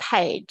me to a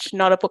page,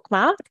 not a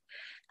bookmark.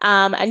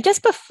 And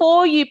just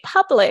before you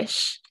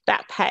publish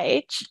that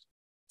page,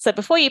 so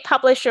before you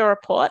publish your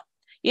report,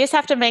 you just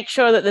have to make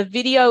sure that the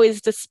video is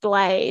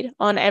displayed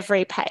on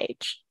every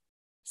page.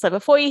 So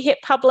before you hit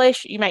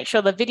publish, you make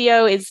sure the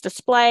video is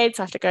displayed.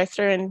 So I have to go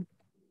through and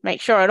make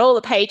sure on all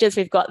the pages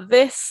we've got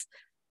this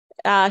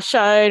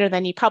shown, and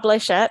then you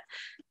publish it.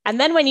 And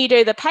then when you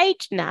do the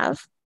page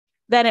nav,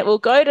 then it will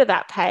go to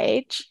that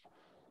page,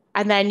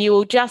 and then you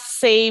will just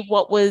see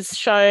what was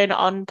shown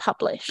on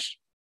publish.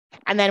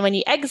 And then when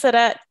you exit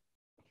it,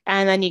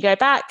 and then you go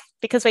back,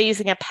 because we're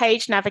using a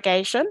page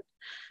navigation,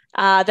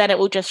 then it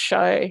will just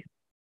show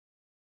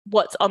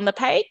what's on the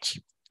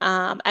page.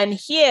 And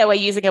here we're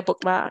using a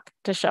bookmark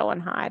to show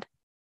and hide.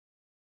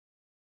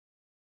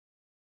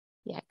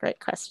 Yeah, great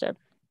question.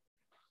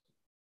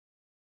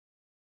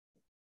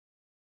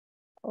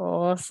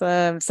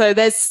 Awesome. So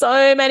there's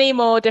so many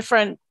more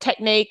different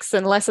techniques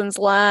and lessons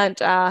learned.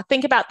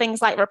 Think about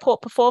things like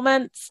report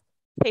performance.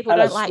 People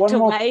Alice, don't like to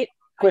wait.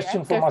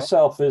 Question for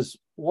myself is,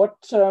 what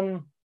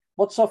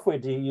software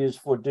do you use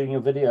for doing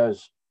your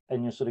videos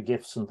and your sort of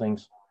GIFs and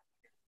things?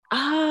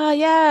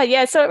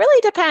 Yeah. So it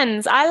really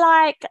depends. I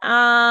like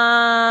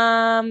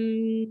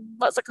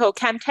what's it called?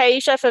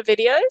 Camtasia for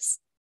videos.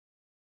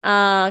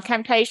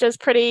 Camtasia is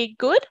pretty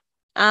good.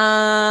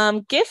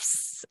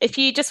 GIFs, if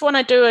you just want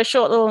to do a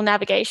short little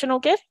navigational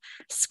GIF,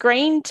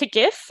 Screen to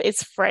GIF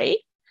is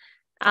free.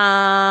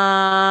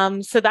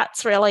 So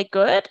that's really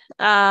good.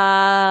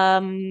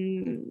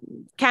 Camtasia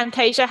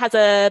has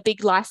a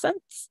big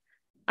license.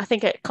 I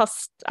think it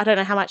costs, I don't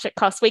know how much it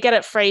costs. We get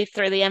it free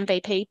through the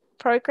MVP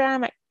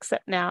program,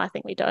 except now I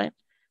think we don't.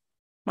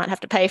 Might have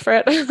to pay for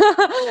it.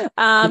 There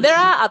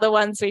are other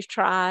ones we've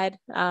tried.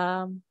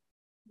 Yeah.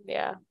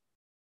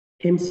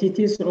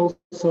 MCTs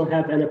also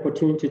have an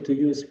opportunity to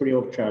use free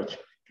of charge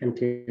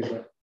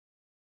Camtasia.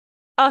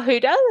 Oh, who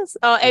does?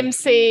 Oh,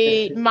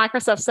 MC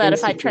Microsoft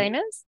certified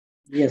trainers?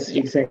 Yes,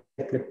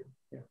 exactly.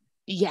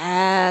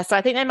 Yeah, so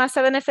I think they must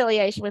have an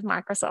affiliation with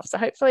Microsoft. So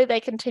hopefully they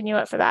continue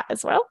it for that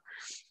as well.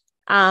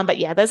 But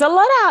yeah, there's a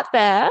lot out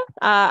there.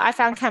 I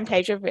found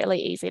Camtasia really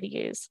easy to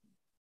use.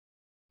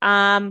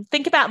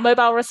 Think about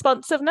mobile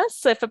responsiveness.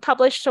 So for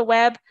publish to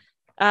web,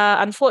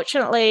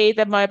 unfortunately,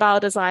 the mobile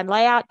design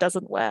layout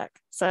doesn't work.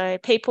 So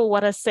people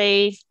want to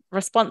see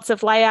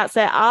responsive layouts.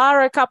 There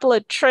are a couple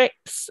of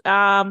tricks.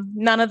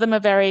 None of them are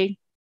very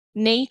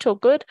neat or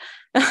good.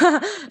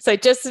 So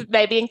just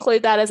maybe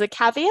include that as a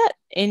caveat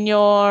in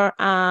your,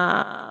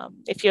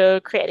 if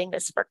you're creating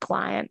this for a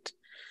client.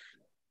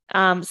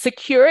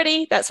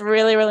 Security, that's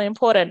really, really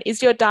important.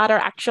 Is your data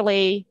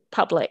actually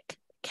public?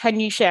 Can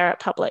you share it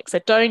public? So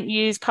don't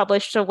use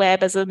publish to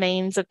web as a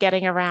means of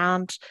getting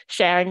around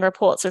sharing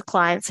reports with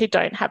clients who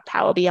don't have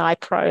Power BI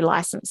Pro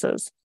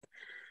licenses.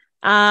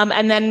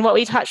 And then what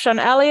we touched on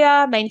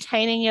earlier,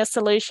 maintaining your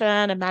solution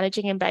and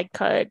managing embed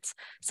codes.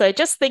 So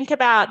just think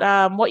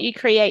about what you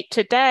create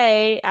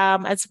today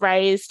as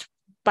raised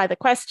by the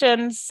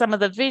questions. Some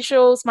of the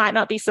visuals might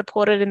not be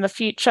supported in the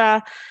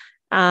future.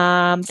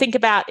 Think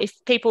about if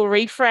people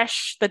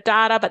refresh the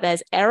data, but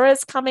there's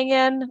errors coming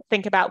in,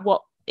 think about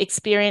what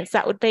experience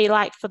that would be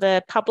like for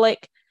the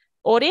public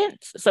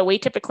audience. So we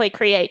typically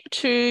create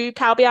 2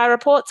 Power BI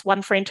reports,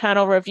 one for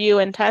internal review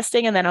and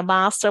testing, and then a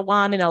master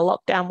one in a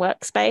lockdown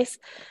workspace.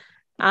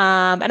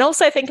 And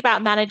also think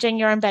about managing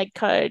your embed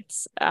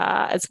codes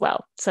as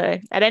well. So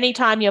at any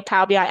time, your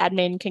Power BI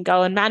admin can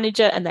go and manage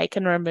it, and they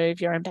can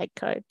remove your embed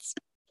codes.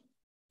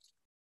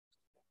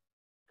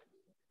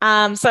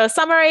 So a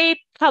summary,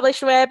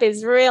 Publish Web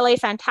is really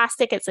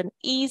fantastic. It's an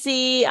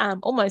easy,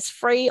 almost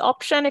free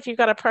option if you've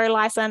got a pro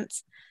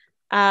license.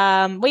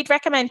 We'd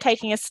recommend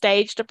taking a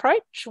staged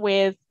approach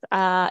with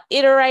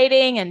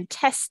iterating and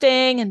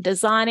testing and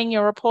designing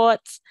your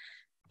reports.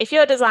 If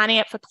you're designing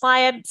it for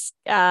clients,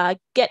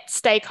 get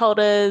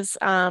stakeholders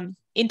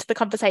into the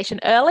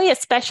conversation early,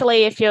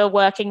 especially if you're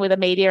working with a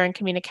media and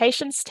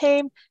communications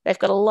team. They've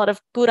got a lot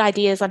of good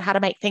ideas on how to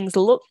make things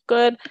look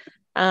good.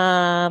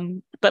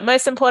 But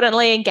most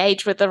importantly,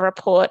 engage with the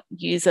report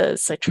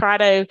users. So try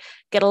to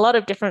get a lot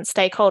of different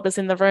stakeholders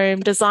in the room,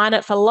 design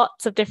it for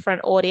lots of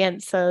different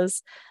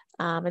audiences.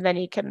 And then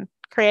you can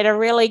create a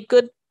really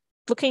good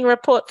looking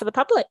report for the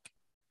public.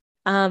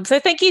 So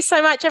thank you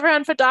so much,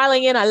 everyone, for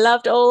dialing in. I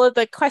loved all of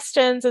the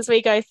questions as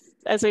we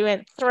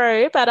went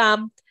through. But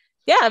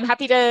yeah, I'm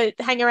happy to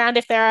hang around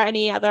if there are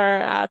any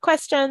other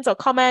questions or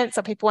comments,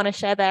 or people want to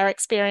share their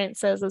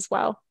experiences as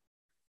well.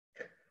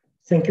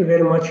 Thank you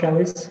very much,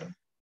 Alice.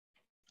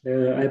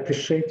 I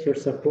appreciate your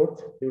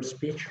support, your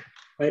speech.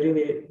 I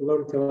really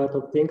learned a lot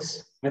of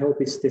things. I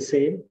hope it's the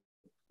same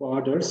for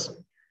others.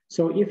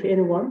 So if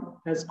anyone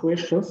has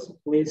questions,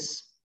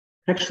 please,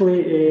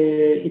 actually,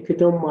 if you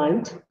don't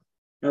mind,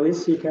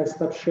 Alice, you can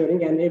stop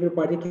sharing and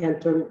everybody can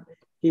turn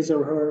his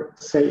or her,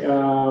 say,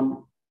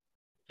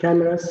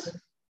 cameras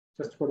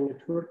just for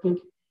networking,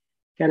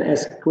 can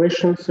ask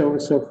questions, so on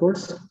and so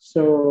forth.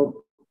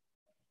 So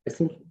I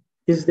think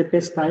this is the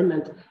best time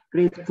and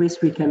great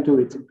place we can do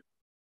it.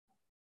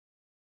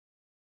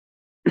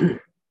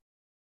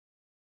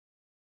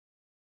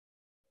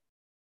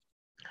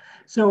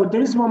 So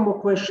there is one more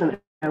question,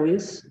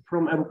 Alice,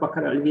 from Abu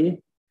Bakr Alvi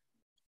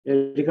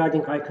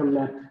regarding icon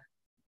map.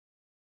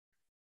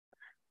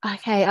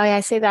 Okay, oh yeah, I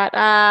see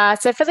that.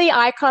 So for the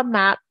icon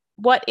map,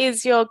 what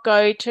is your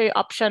go-to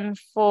option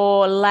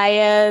for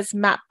layers,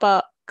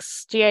 Mapbox,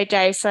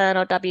 GeoJSON,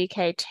 or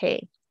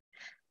WKT?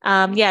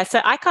 Yeah,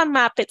 so icon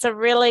map, it's a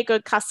really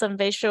good custom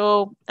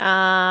visual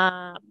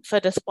for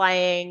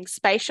displaying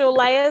spatial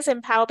layers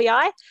in Power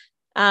BI.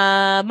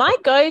 My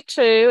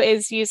go-to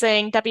is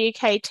using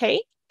WKT.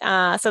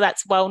 So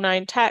that's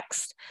well-known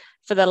text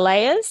for the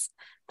layers.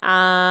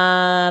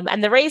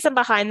 And the reason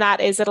behind that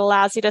is it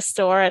allows you to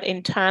store it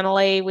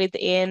internally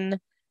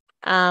within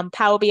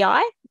Power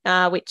BI,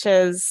 which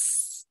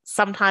is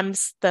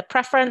sometimes the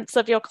preference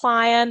of your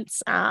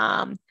clients.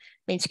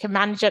 Means you can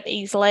manage it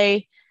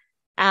easily.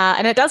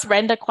 And it does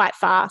render quite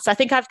fast. I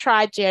think I've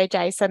tried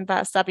GeoJSON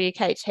versus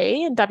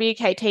WKT, and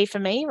WKT for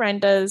me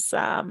renders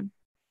a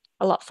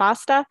lot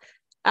faster.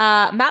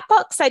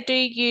 Mapbox I do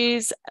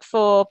use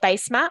for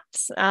base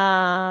maps.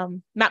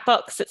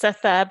 Mapbox, it's a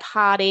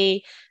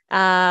third-party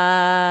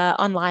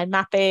online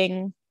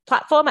mapping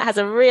platform. It has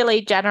a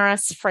really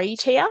generous free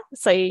tier.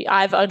 So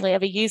I've only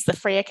ever used the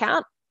free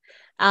account.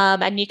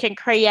 And you can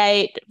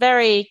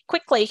very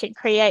quickly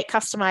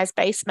customized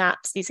base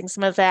maps using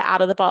some of their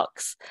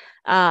out-of-the-box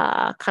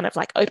kind of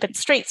like Open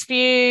Streets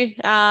View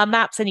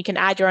maps, and you can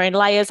add your own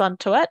layers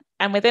onto it.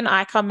 And within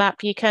Icon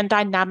Map, you can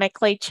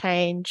dynamically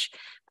change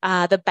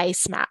the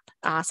base map.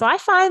 So I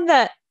find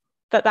that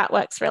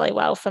works really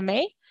well for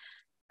me.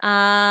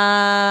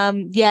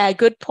 Yeah,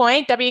 good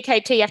point.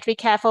 WKT, you have to be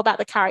careful about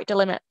the character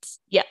limits.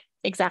 Yep,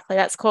 exactly.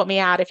 That's caught me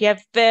out. If you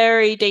have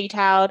very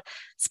detailed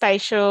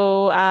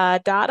spatial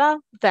data,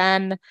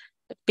 then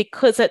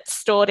because it's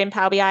stored in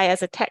Power BI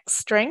as a text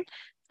string,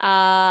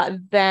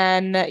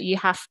 then you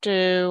have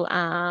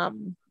to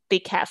be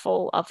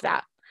careful of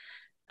that.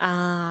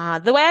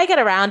 The way I get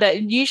around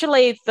it,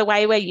 usually the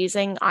way we're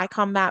using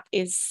Icon Map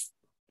is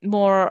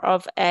more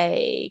of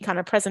a kind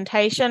of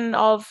presentation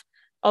of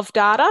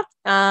data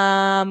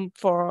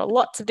for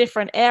lots of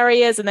different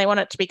areas, and they want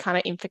it to be kind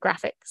of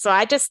infographic. So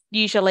I just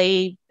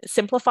usually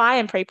simplify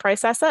and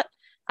pre-process it.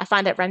 I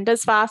find it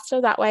renders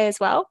faster that way as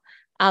well.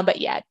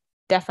 But yeah,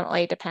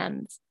 definitely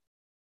depends.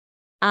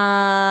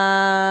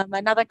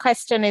 Another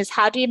question is,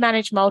 how do you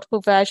manage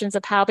multiple versions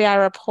of Power BI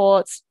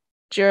reports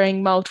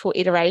during multiple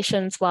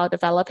iterations while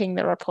developing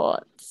the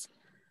reports?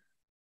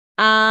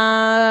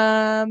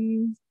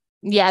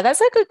 Yeah, that's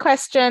a good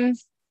question.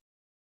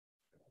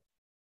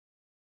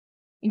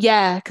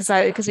 Yeah,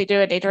 because we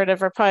do an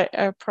iterative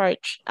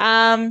approach.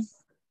 There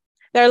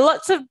are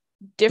lots of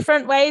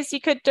different ways you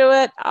could do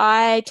it.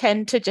 I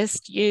tend to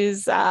just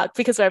use,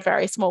 because we're a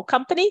very small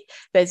company,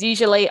 there's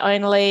usually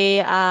only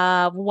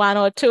one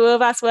or two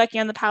of us working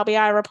on the Power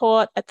BI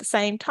report at the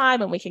same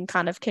time, and we can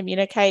kind of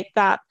communicate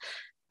that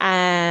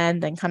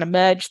and then kind of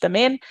merge them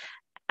in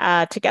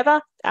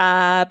together.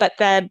 But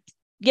then,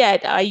 yeah,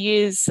 I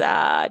use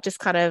just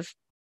kind of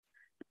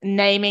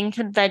naming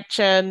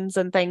conventions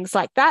and things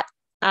like that.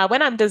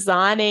 When I'm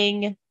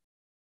designing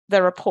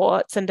the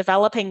reports and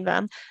developing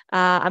them,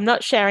 I'm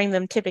not sharing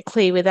them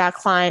typically with our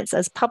clients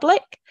as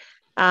public,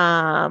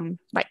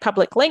 like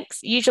public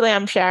links. Usually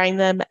I'm sharing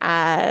them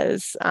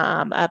as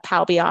a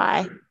Power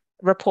BI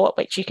report,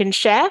 which you can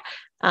share.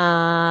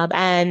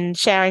 And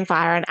sharing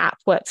via an app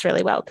works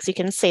really well because you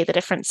can see the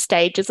different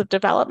stages of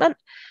development.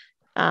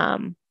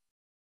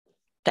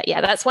 But yeah,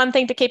 that's one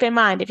thing to keep in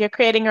mind. If you're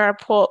creating a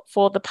report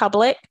for the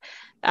public,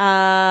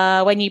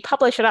 when you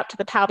publish it up to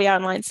the Power BI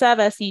Online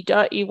service,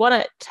 you want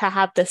it to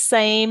have the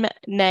same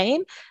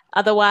name.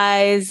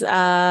 Otherwise,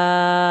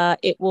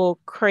 it will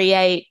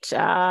create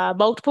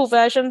multiple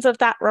versions of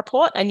that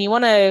report, and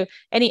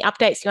any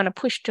updates you want to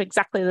push to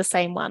exactly the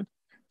same one.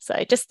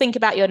 So just think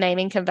about your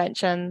naming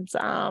conventions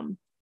and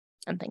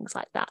things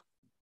like that.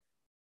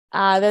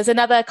 There's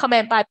another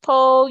comment by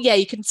Paul. Yeah,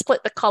 you can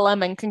split the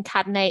column and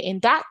concatenate in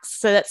DAX.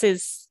 So that's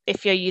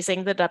if you're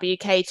using the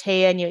WKT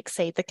and you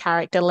exceed the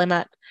character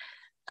limit.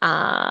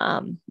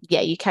 Yeah,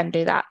 you can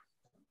do that.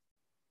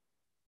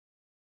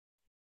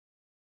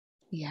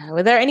 Yeah.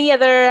 Were there any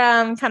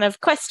other kind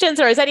of questions,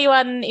 or has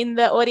anyone in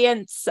the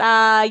audience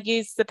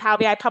used the Power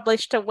BI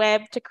Publish to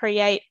Web to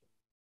create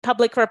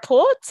public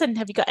reports? And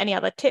have you got any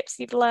other tips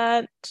you've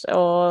learned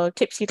or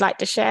tips you'd like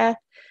to share?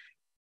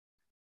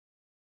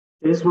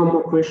 There's one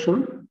more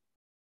question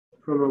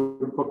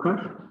from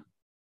Pokar.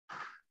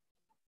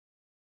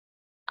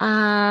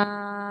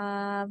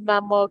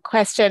 One more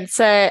question.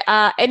 So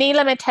any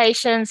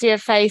limitations you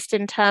have faced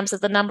in terms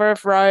of the number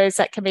of rows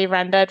that can be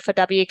rendered for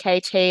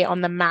WKT on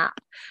the map?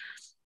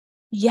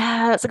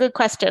 Yeah, that's a good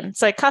question.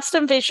 So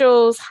custom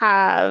visuals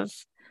have,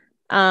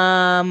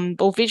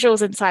 or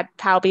visuals inside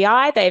Power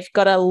BI, they've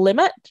got a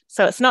limit.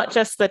 So it's not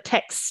just the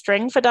text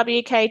string for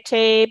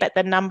WKT, but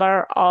the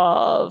number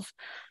of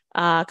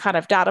kind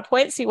of data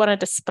points you want to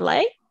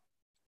display.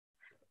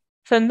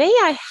 For me,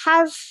 I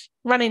have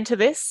run into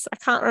this. I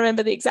can't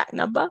remember the exact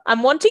number.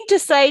 I'm wanting to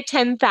say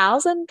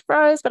 10,000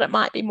 rows, but it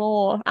might be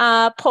more.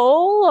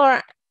 Paul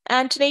or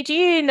Anthony, do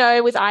you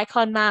know with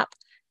Icon Map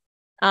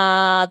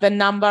the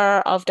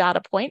number of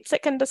data points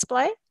it can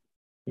display?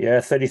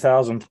 Yeah,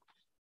 30,000.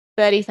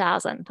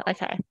 30,000.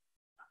 Okay.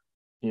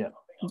 Yeah.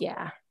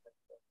 Yeah.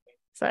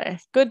 So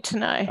good to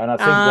know. And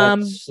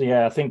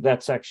I think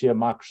that's actually a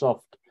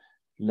Microsoft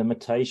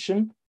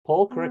limitation.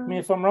 Paul, correct me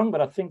if I'm wrong,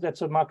 but I think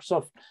that's a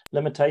Microsoft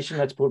limitation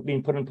that's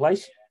been put in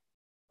place.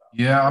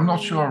 Yeah, I'm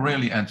not sure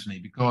really, Anthony,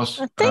 because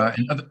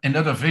in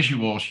other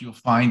visuals, you'll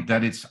find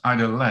that it's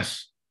either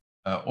less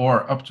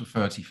or up to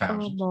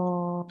 30,000.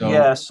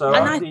 So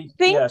I think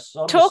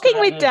talking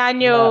with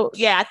Daniel,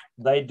 maps,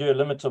 they do a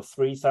limit of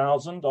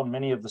 3,000 on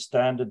many of the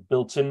standard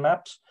built-in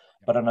maps,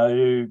 but I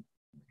know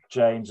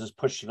James has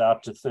pushed it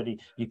out to 30.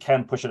 You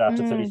can push it out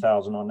to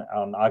 30,000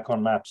 on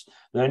Icon Maps.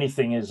 The only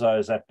thing is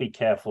that be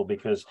careful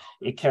because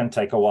it can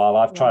take a while.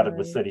 I've tried it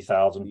with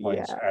 30,000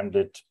 points and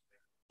it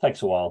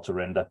takes a while to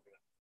render.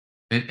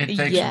 It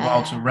takes a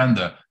while to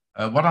render.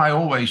 What I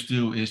always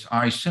do is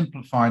I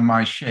simplify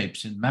my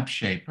shapes in Map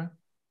Shaper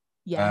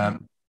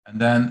and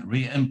then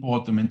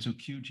re-import them into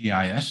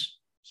QGIS.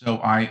 So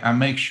I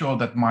make sure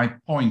that my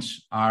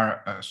points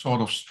are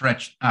sort of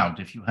stretched out.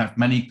 If you have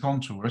many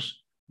contours,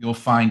 you'll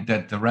find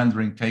that the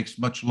rendering takes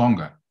much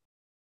longer.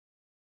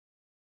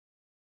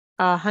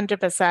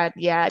 100%.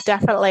 Yeah,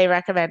 definitely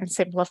recommend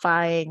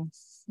simplifying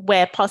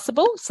where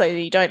possible so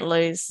you don't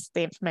lose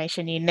the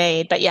information you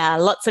need. But yeah,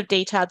 lots of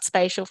detailed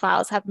spatial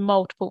files have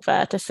multiple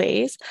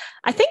vertices.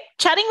 I think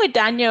chatting with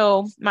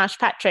Daniel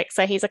Marsh-Patrick,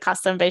 so he's a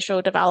custom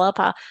visual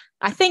developer,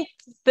 I think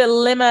the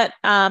limit,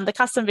 the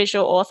custom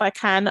visual author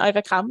can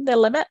overcome the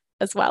limit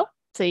as well.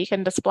 So you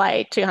can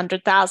display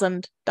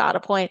 200,000 data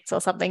points or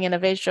something in a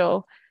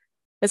visual.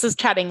 This was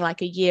chatting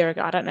like a year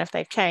ago. I don't know if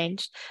they've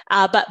changed,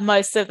 but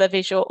most of the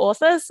visual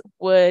authors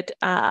would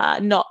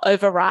not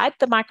override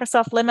the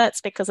Microsoft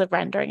limits because of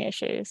rendering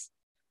issues.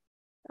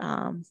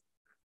 But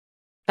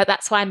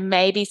that's why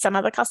maybe some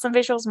of the custom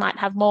visuals might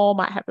have more,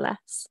 might have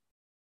less.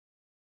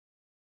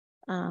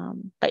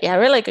 But yeah,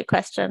 really good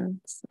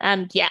questions.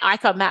 And yeah,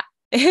 Icon Map,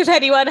 if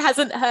anyone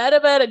hasn't heard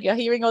of it and you're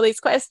hearing all these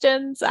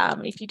questions,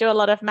 if you do a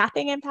lot of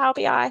mapping in Power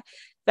BI,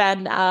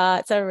 then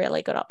it's a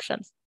really good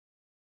option.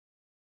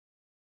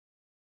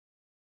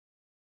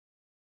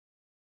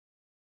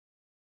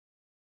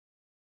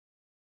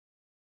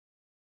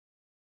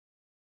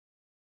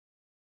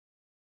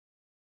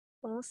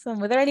 Awesome.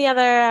 Were there any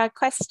other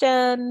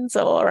questions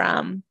or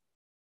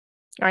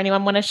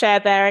anyone want to share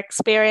their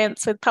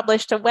experience with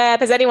Publish to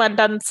Web? Has anyone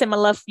done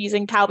similar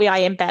using Power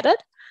BI embedded?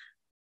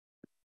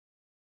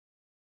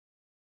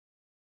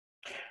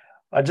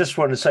 I just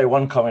want to say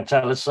one comment,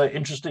 Alice. So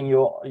interesting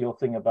your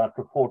thing about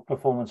report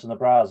performance in the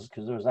browsers,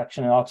 because there was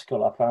actually an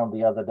article I found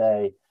the other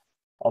day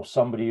of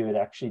somebody who had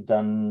actually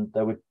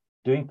they were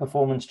doing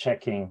performance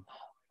checking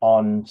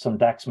on some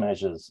DAX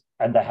measures,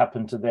 and they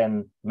happened to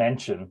then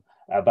mention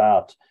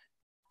about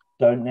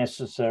don't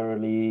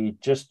necessarily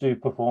just do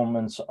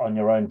performance on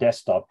your own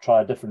desktop,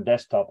 try a different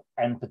desktop,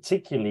 and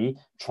particularly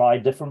try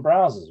different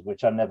browsers,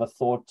 which I never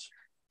thought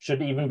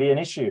should even be an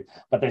issue.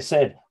 But they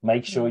said,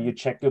 make sure you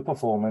check your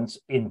performance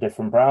in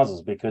different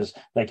browsers because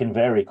they can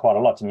vary quite a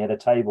lot. And you had a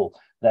table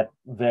that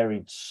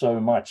varied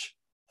so much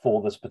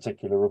for this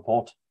particular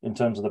report in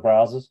terms of the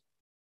browsers.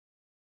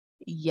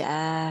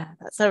 Yeah,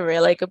 that's a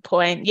really good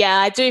point. Yeah,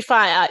 I do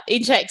find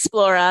Internet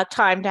Explorer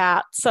timed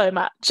out so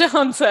much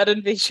on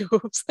certain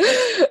visuals.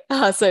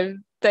 So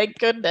thank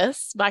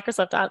goodness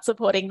Microsoft aren't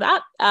supporting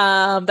that.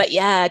 But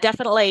yeah,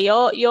 definitely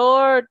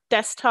your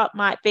desktop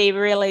might be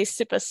really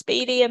super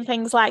speedy and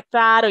things like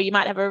that, or you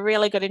might have a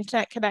really good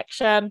internet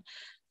connection.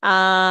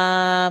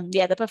 Yeah,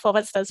 the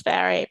performance does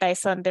vary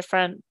based on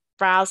different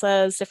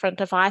browsers, different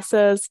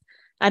devices.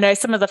 I know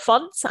some of the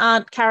fonts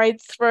aren't carried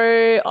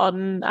through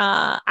on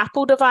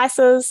Apple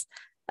devices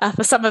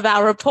for some of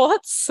our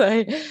reports.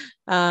 So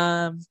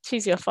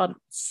choose your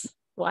fonts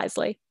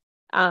wisely.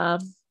 I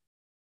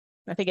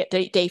think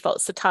it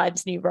defaults to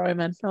Times New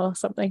Roman or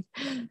something,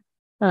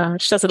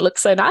 which doesn't look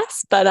so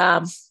nice,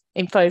 but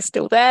info's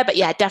still there. But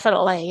yeah,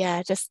 definitely,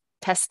 yeah, just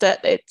test it.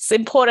 It's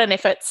important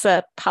if it's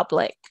a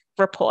public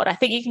report. I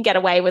think you can get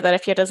away with it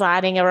if you're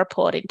designing a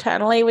report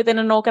internally within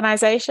an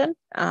organization.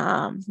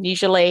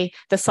 Usually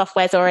the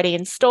software's already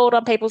installed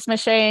on people's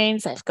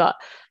machines. They've got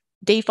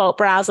default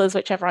browsers,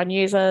 which everyone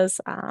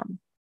uses.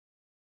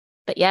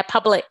 But yeah,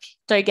 public,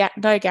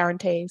 no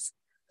guarantees.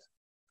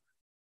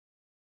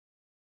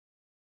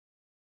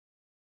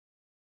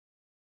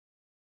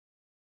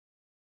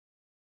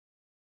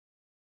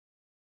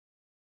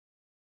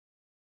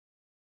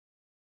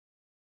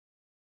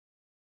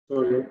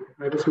 Sorry,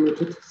 I was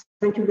muted.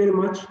 Thank you very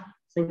much.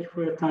 Thank you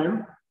for your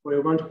time, for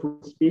your wonderful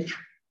speech,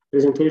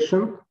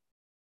 presentation.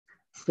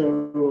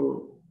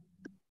 So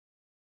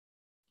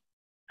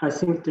I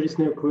think there is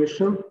no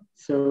question.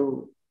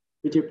 So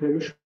with your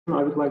permission,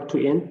 I would like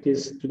to end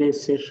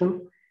today's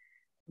session.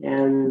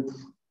 And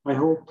I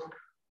hope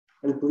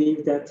and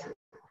believe that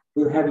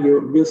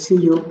we'll see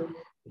you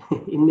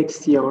in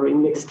next year or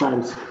in next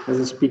times as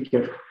a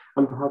speaker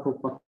on behalf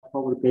of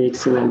Power BI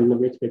Excel and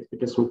Innovative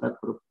Education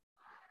Platform.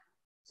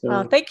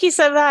 So, thank you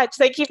so much.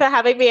 Thank you for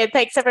having me, and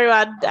thanks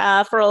everyone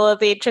for all of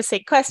the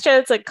interesting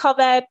questions and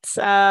comments.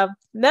 No,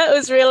 it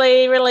was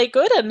really, really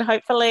good, and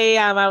hopefully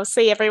I'll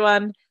see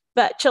everyone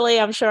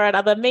virtually, I'm sure, at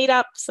other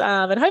meetups,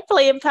 and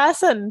hopefully in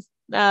person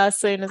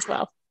soon as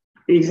well.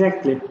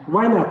 Exactly.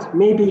 Why not?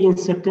 Maybe in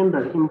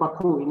September in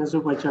Baku, in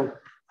Azerbaijan.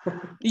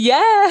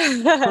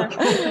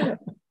 Yeah.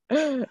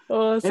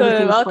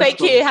 Awesome. Well, thank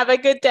you. Have a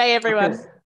good day, everyone. Okay.